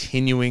is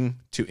continuing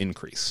to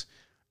increase.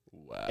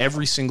 Wow.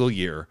 Every single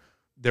year,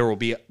 there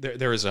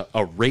is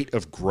a rate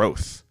of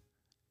growth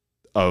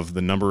of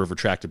the number of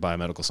retracted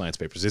biomedical science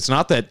papers. It's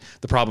not that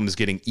the problem is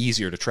getting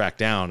easier to track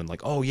down and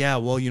like, oh yeah,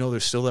 well,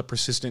 there's still that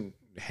persistent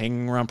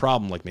hanging around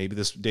problem. Like maybe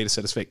this data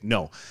set is fake.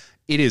 No,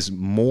 it is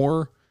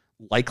more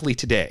likely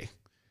today.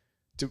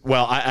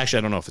 I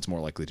don't know if it's more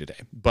likely today,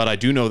 but I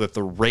do know that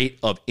the rate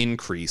of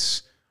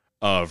increase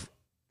of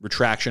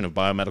retraction of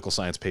biomedical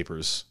science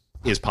papers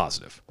is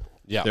positive.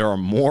 Yeah. There are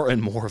more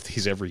and more of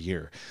these every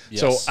year.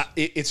 Yes. So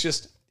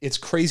it's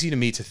crazy to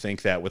me to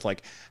think that with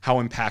like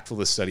how impactful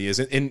this study is.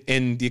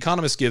 And The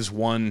Economist gives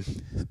one,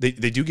 they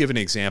do give an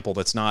example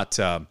that's not,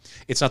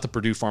 it's not the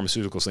Purdue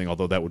Pharmaceuticals thing,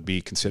 although that would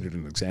be considered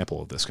an example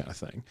of this kind of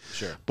thing.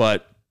 Sure.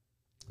 But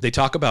they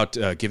talk about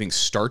giving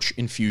starch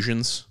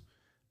infusions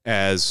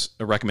as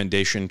a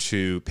recommendation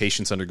to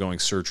patients undergoing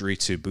surgery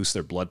to boost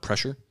their blood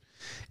pressure.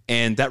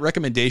 And that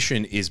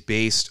recommendation is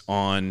based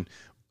on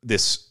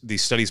these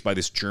studies by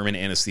this German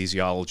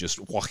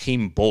anesthesiologist,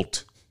 Joachim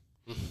Bolt.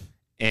 Mm-hmm.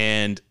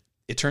 And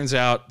it turns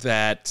out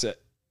that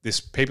this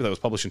paper that was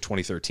published in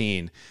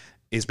 2013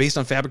 is based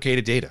on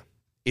fabricated data.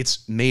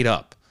 It's made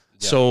up.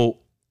 Yeah. So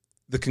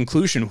the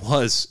conclusion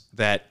was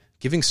that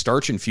giving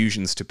starch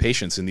infusions to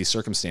patients in these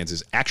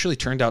circumstances actually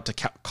turned out to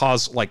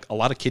cause like a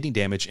lot of kidney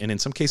damage, and in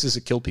some cases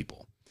it killed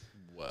people.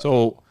 Whoa.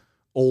 So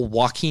old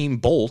Joachim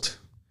Bolt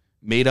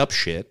made up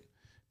shit.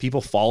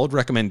 People followed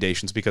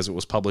recommendations because it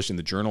was published in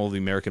the Journal of the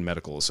American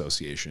Medical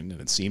Association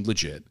and it seemed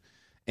legit.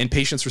 And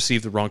patients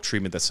received the wrong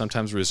treatment that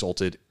sometimes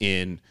resulted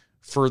in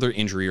further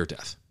injury or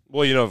death.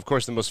 Well, of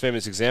course, the most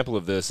famous example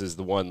of this is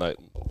the one that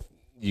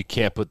you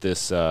can't put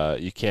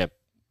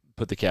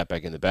the cat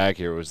back in the bag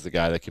here, was the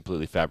guy that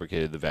completely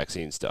fabricated the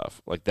vaccine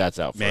stuff. Like, that's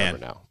out forever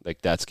now.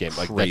 Like, that's game.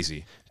 Like,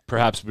 crazy.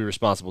 Perhaps be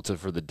responsible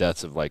for the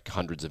deaths of like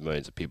hundreds of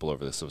millions of people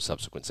over the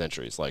subsequent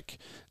centuries. Like,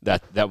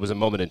 that was a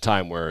moment in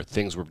time where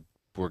things were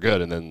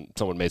good, and then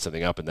someone made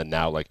something up, and then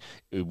now like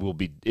it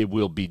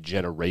will be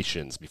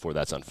generations before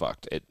that's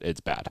unfucked. It's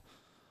bad.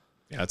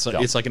 Yeah,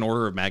 it's like an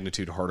order of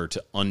magnitude harder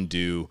to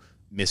undo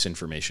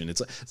misinformation.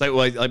 It's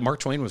like Mark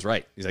Twain was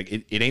right. He's like,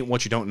 it ain't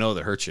what you don't know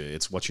that hurts you.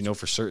 It's what you know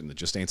for certain that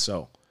just ain't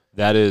so.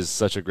 That is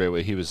such a great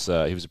way. He was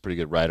a pretty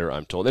good writer,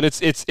 I'm told. And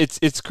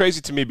it's crazy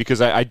to me because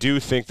I do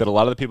think that a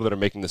lot of the people that are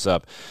making this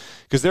up,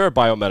 because there are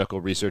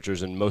biomedical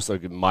researchers, and most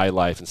like my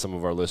life and some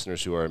of our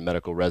listeners who are in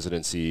medical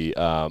residency,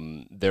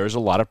 there's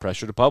a lot of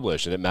pressure to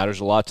publish, and it matters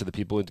a lot to the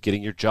people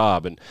getting your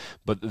job.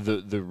 But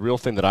the real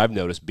thing that I've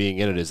noticed being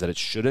in it is that it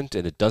shouldn't,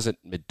 and it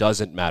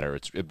doesn't matter.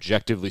 It's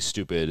objectively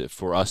stupid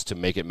for us to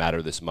make it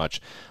matter this much,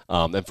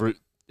 and for.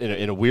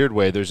 In a weird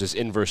way, there's this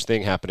inverse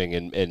thing happening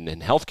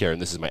in healthcare,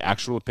 and this is my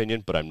actual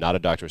opinion, but I'm not a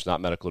doctor. It's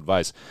not medical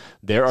advice.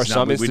 There are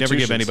some institutions... We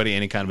never give anybody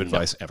any kind of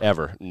advice,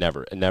 ever.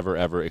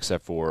 Never,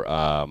 except for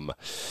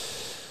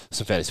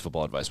some fantasy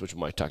football advice, which we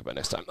might talk about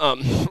next time.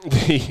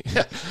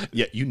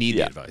 Yeah, you need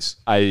the advice.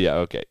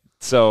 Okay.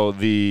 So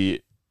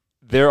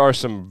there are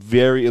some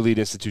very elite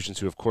institutions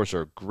who, of course,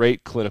 are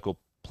great clinical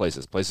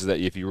places that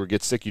if you were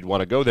get sick, you'd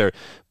want to go there.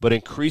 But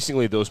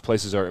increasingly, those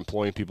places are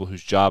employing people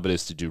whose job it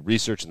is to do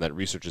research, and that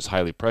research is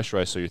highly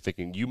pressurized. So you're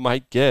thinking you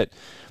might get,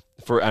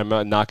 I'm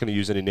not going to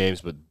use any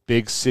names, but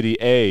big city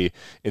A,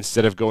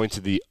 instead of going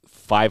to the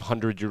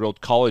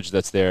 500-year-old college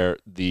that's there,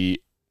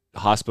 the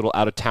hospital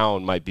out of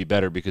town might be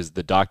better because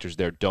the doctors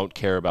there don't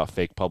care about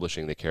fake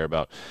publishing. They care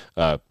about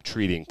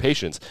treating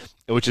patients,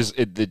 which is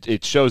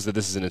it shows that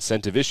this is an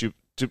incentive issue.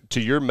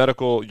 To your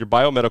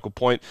biomedical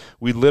point,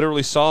 we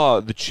literally saw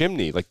the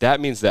chimney. Like,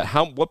 that means that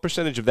what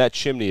percentage of that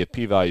chimney of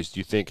p-values do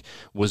you think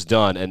was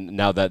done, and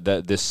now that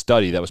this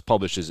study that was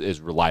published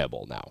is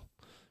reliable now?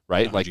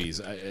 Right? Oh,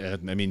 geez. I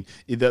mean,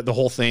 the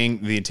whole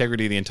thing, the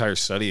integrity of the entire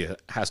study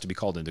has to be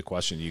called into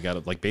question. You got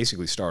to like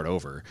basically start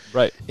over.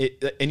 Right.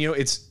 And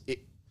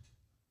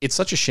it's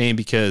such a shame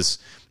because,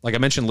 like I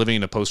mentioned, living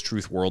in a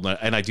post-truth world,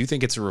 and I do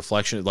think it's a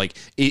reflection of, like,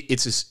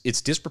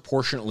 it's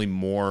disproportionately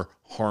more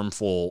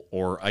harmful,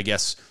 or I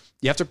guess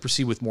you have to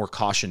proceed with more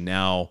caution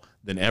now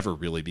than ever,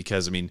 really,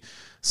 because, I mean,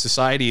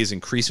 society is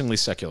increasingly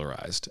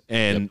secularized,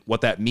 and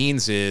what that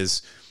means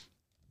is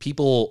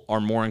people are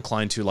more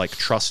inclined to, like,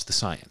 trust the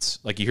science.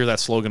 Like, you hear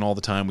that slogan all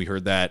the time. We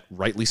heard that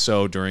rightly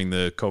so during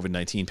the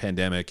COVID-19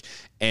 pandemic,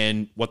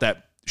 and what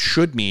that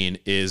should mean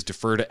is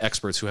defer to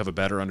experts who have a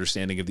better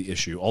understanding of the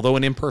issue, although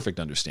an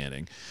imperfect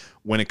understanding,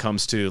 when it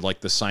comes to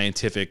like the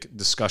scientific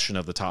discussion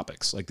of the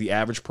topics. Like, the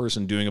average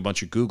person doing a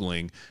bunch of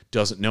Googling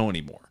doesn't know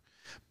anymore.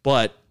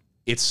 But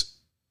it's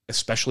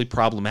especially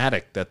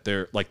problematic that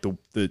they're like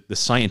the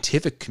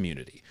scientific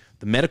community,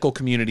 the medical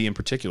community in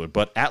particular,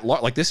 but at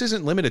large, like, this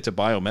isn't limited to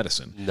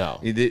biomedicine. No.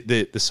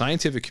 The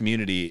scientific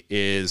community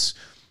is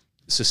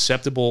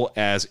susceptible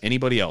as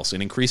anybody else,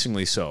 and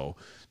increasingly so,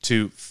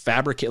 to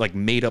fabricate like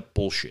made up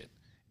bullshit.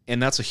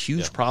 And that's a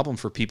huge problem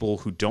for people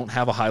who don't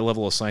have a high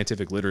level of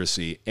scientific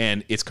literacy.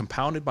 And it's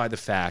compounded by the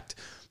fact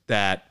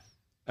that,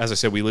 as I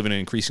said, we live in an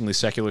increasingly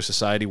secular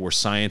society where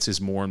science is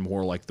more and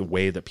more like the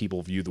way that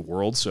people view the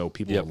world. So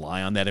people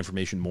rely on that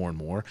information more and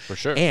more. For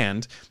sure.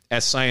 And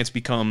as science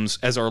becomes,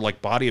 as our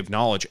like body of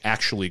knowledge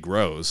actually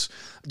grows,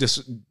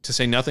 just to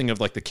say nothing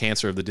of like the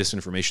cancer of the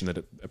disinformation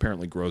that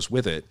apparently grows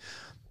with it,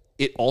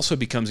 it also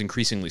becomes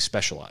increasingly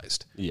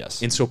specialized.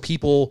 Yes. And so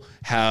people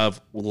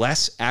have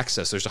less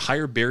access. There's a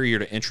higher barrier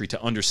to entry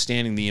to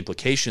understanding the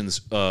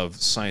implications of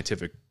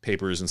scientific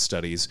papers and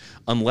studies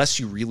unless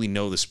you really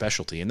know the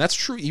specialty. And that's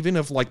true even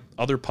of like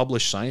other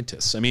published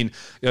scientists. I mean,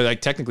 you know,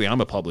 like technically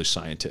I'm a published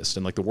scientist,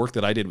 and like the work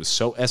that I did was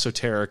so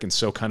esoteric and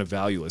so kind of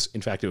valueless.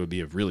 In fact, it would be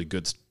a really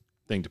good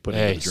thing to put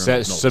in the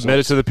journal. Submit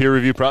it to the peer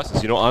review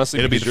process. You know, honestly,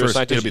 it'll be the first,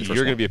 scientist, it'll be the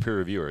you're going to be a peer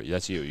reviewer.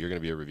 That's you. You're going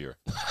to be a reviewer.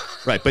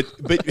 Right, but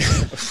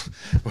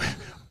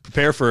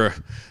prepare for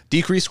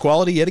decreased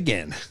quality yet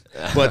again.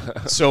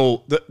 But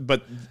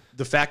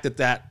the fact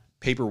that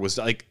paper was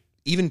like,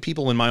 even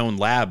people in my own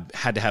lab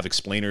had to have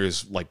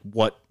explainers like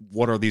what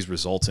are these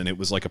results, and it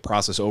was like a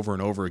process over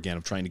and over again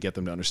of trying to get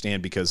them to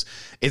understand, because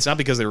it's not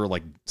because they were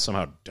like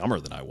somehow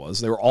dumber than I was.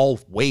 They were all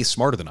way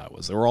smarter than I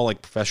was. They were all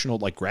like professional,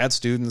 like grad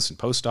students and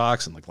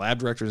postdocs and like lab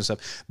directors and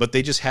stuff, but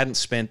they just hadn't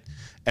spent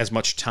as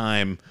much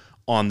time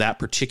on that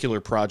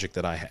particular project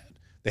that I had.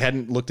 They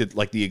hadn't looked at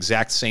like the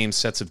exact same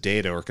sets of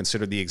data or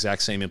considered the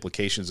exact same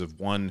implications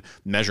of one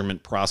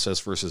measurement process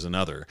versus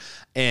another.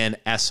 And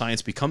as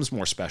science becomes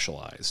more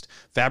specialized,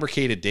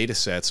 fabricated data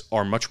sets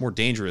are much more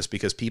dangerous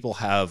because people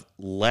have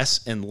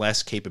less and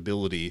less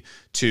capability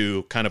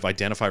to kind of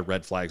identify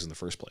red flags in the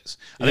first place.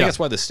 I think that's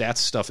why the stats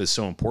stuff is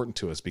so important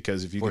to us,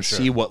 because if you can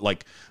see what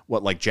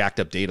jacked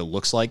up data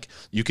looks like,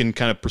 you can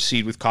kind of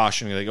proceed with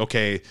caution. You're like,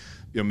 okay,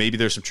 you know, maybe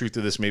there's some truth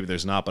to this, maybe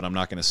there's not, but I'm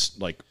not going to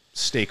like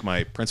stake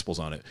my principles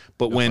on it.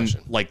 But when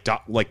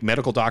like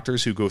medical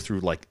doctors who go through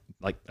like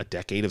a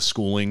decade of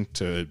schooling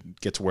to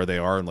get to where they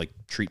are and like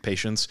treat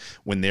patients,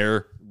 when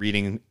they're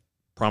reading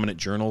prominent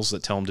journals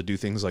that tell them to do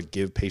things like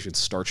give patients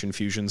starch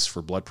infusions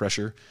for blood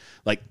pressure,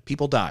 like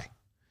people die.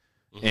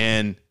 Mm-hmm.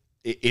 And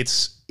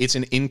it's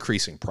an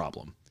increasing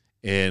problem.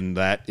 And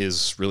that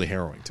is really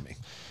harrowing to me.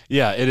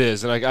 Yeah, it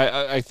is. And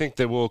I think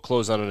that we'll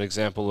close on an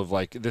example of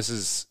like, this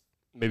is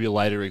maybe a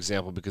lighter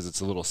example because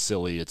it's a little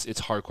silly. It's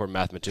hardcore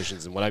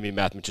mathematicians. And when I mean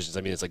mathematicians,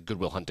 I mean it's like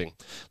Goodwill Hunting,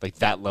 like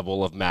that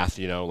level of math,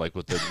 you know, like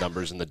with the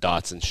numbers and the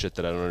dots and shit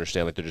that I don't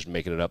understand. Like they're just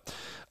making it up.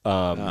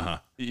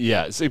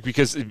 Yeah, so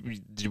because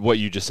what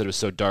you just said was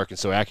so dark and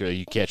so accurate.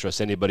 You can't trust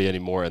anybody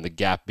anymore. And the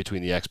gap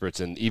between the experts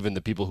and even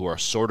the people who are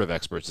sort of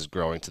experts is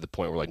growing to the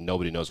point where like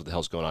nobody knows what the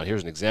hell's going on.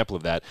 Here's an example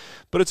of that.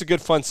 But it's a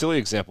good, fun, silly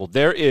example.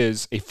 There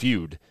is a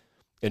feud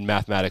in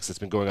mathematics that's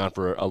been going on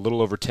for a little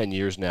over 10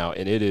 years now,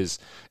 and it is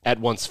at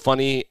once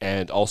funny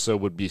and also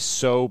would be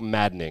so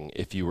maddening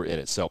if you were in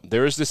it. So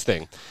there is this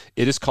thing.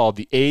 It is called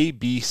the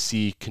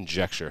ABC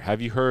conjecture.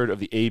 Have you heard of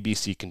the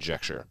ABC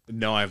conjecture?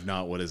 No, I have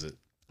not. What is it?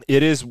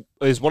 It is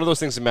one of those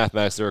things in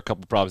mathematics. There are a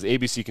couple problems. The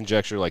ABC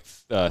conjecture, like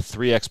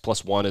 3x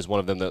plus 1 is one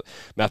of them that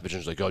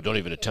mathematicians are like, oh, don't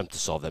even attempt to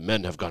solve that.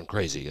 Men have gone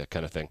crazy, that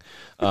kind of thing.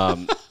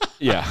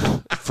 Yeah,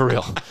 for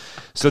real.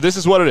 So this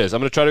is what it is. I'm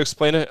going to try to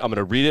explain it. I'm going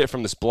to read it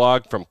from this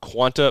blog from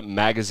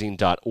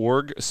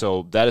quantamagazine.org.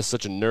 So that is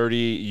such a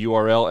nerdy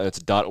URL, and it's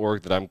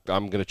 .org that I'm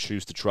going to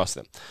choose to trust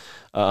them.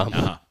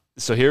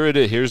 So here it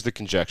is. Here's the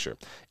conjecture.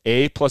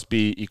 A plus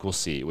B equals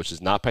C, which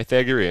is not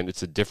Pythagorean.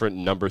 It's a different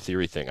number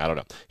theory thing. I don't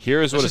know.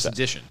 Here is what it says.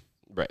 Addition.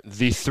 Right.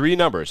 The three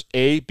numbers,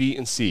 A, B,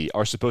 and C,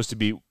 are supposed to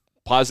be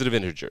positive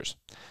integers.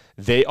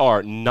 They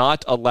are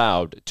not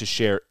allowed to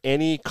share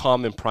any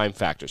common prime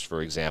factors.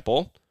 For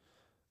example,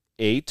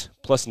 8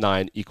 plus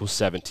 9 equals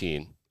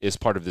 17 is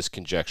part of this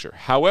conjecture.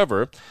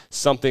 However,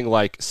 something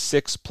like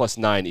 6 plus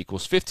 9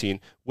 equals 15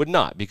 would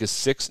not, because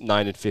 6,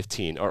 9, and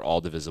 15 are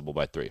all divisible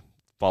by 3.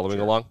 Following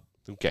along?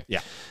 Okay. Yeah.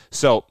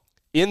 So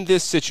in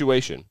this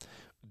situation,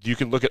 you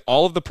can look at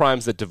all of the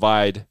primes that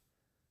divide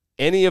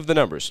any of the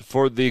numbers.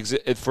 For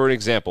an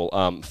example,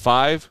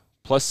 5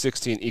 plus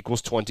 16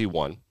 equals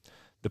 21.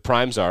 The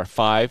primes are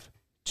 5,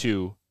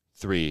 2,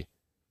 3,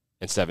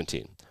 and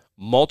 17.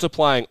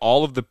 Multiplying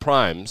all of the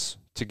primes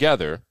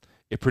together,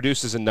 it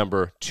produces a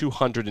number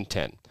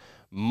 210,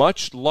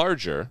 much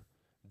larger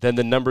than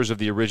the numbers of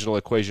the original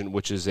equation,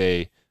 which is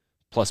a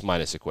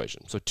plus-minus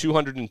equation. So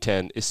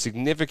 210 is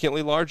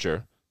significantly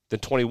larger than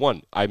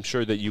 21. I'm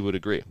sure that you would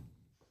agree.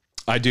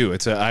 I do.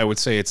 I would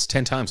say it's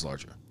 10 times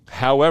larger.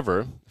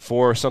 However,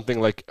 for something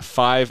like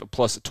 5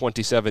 plus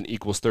 27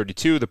 equals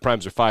 32, the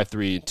primes are 5,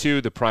 3, and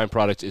 2. The prime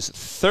product is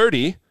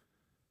 30,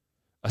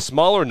 a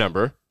smaller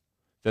number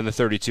than the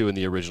 32 in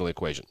the original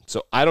equation.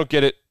 So I don't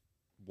get it.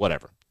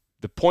 Whatever.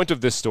 The point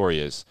of this story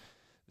is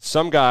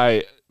some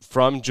guy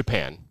from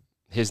Japan,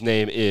 his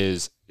name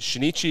is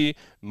Shinichi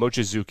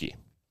Mochizuki.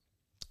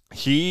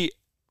 He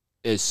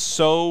is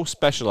so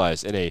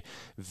specialized in a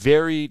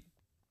very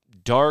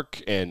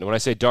dark, and when I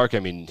say dark, I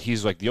mean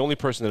he's like the only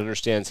person that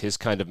understands his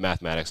kind of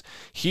mathematics.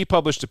 He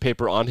published a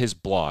paper on his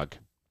blog,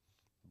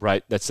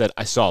 right, that said,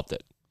 I solved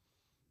it.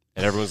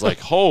 And everyone's like,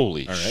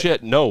 holy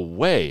shit, no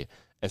way.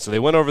 And so they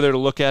went over there to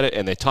look at it,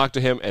 and they talked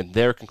to him, and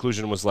their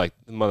conclusion was like,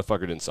 the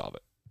motherfucker didn't solve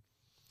it.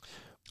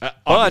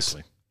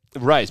 Obviously.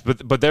 Right,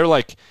 but they're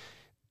like,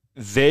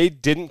 they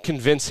didn't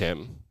convince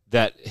him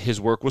that his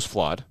work was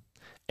flawed,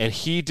 and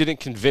he didn't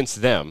convince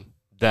them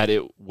that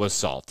it was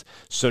solved.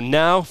 So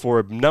now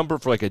for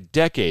like a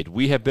decade,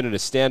 we have been in a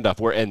standoff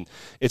where, and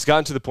it's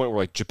gotten to the point where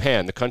like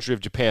Japan, the country of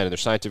Japan and their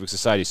scientific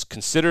societies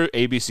consider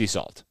ABC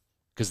solved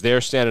because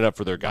they're standing up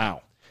for their guy.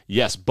 Wow.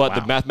 Yes, but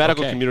the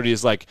mathematical community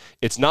is like,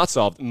 it's not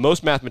solved.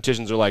 Most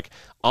mathematicians are like,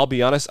 I'll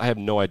be honest, I have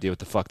no idea what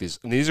the fuck these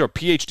are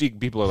PhD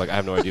people are like, I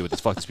have no idea what the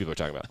fuck these people are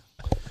talking about.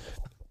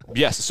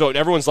 Yes, so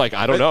everyone's like,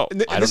 I don't know.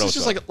 I don't know. This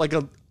is just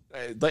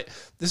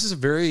this is a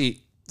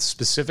very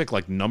specific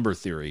like number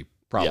theory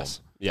problem.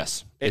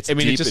 Yes. It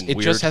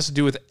just has to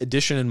do with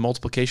addition and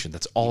multiplication.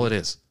 That's all it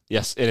is.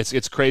 Yes, and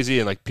it's crazy,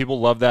 and like people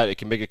love that. It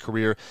can make a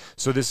career.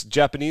 So this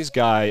Japanese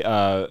guy,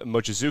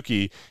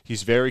 Mochizuki,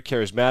 he's very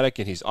charismatic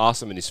and he's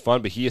awesome and he's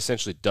fun, but he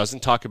essentially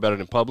doesn't talk about it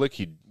in public.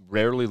 He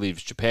rarely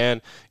leaves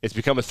Japan. It's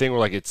become a thing where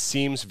like it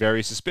seems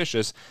very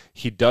suspicious.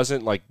 He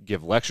doesn't like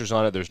give lectures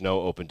on it. There's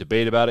no open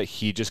debate about it.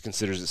 He just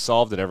considers it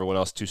solved and everyone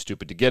else too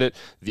stupid to get it.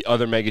 The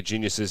other mega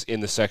geniuses in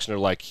the section are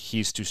like,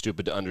 he's too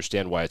stupid to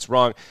understand why it's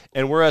wrong,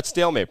 and we're at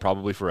stalemate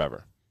probably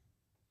forever.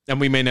 And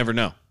we may never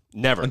know.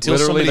 Never. Until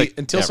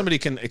somebody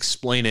can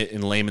explain it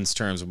in layman's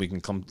terms and we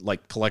can come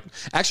like collect.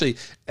 Actually,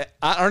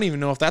 I don't even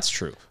know if that's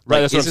true.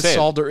 Right, that's what I'm saying. Is it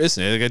solved or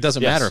isn't it? It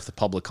doesn't matter if the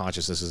public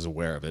consciousness is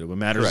aware of it. What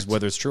matters is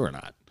whether it's true or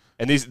not.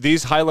 And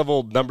these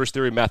high-level numbers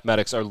theory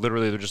mathematics are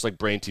literally, they're just like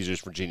brain teasers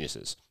for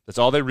geniuses. That's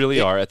all they really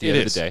are at the end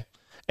of the day.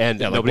 And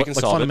nobody can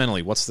solve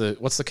fundamentally, what's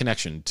the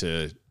connection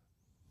to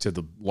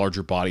the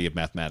larger body of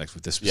mathematics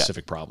with this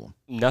specific problem?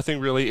 Nothing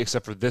really,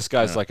 except for this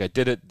guy's like, I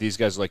did it. These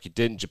guys are like, you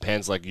didn't.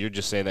 Japan's like, you're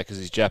just saying that because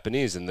he's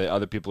Japanese. And the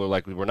other people are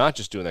like, we're not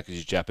just doing that because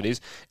he's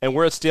Japanese. And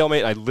we're at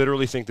stalemate. I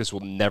literally think this will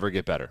never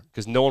get better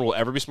because no one will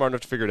ever be smart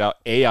enough to figure it out.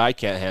 AI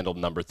can't handle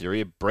number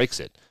theory. It breaks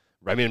it.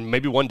 I mean,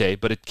 maybe one day,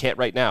 but it can't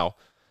right now.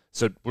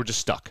 So we're just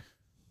stuck.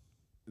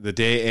 The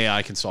day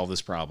AI can solve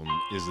this problem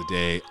is the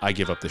day I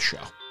give up this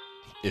show.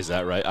 Is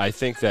that right? I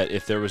think that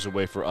if there was a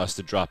way for us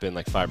to drop in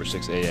like 5 or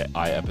 6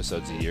 AI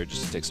episodes a year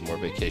just to take some more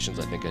vacations,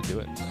 I think I'd do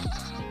it.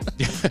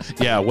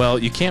 Yeah, well,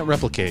 you can't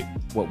replicate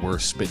what we're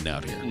spitting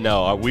out here.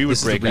 No, we would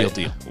break the real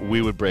deal.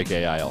 We would break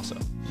AI also.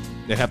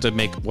 They'd have to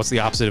make, what's the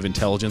opposite of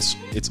intelligence?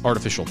 It's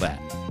artificial that.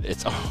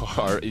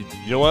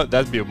 You know what?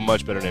 That'd be a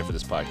much better name for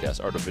this podcast,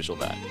 Artificial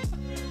That.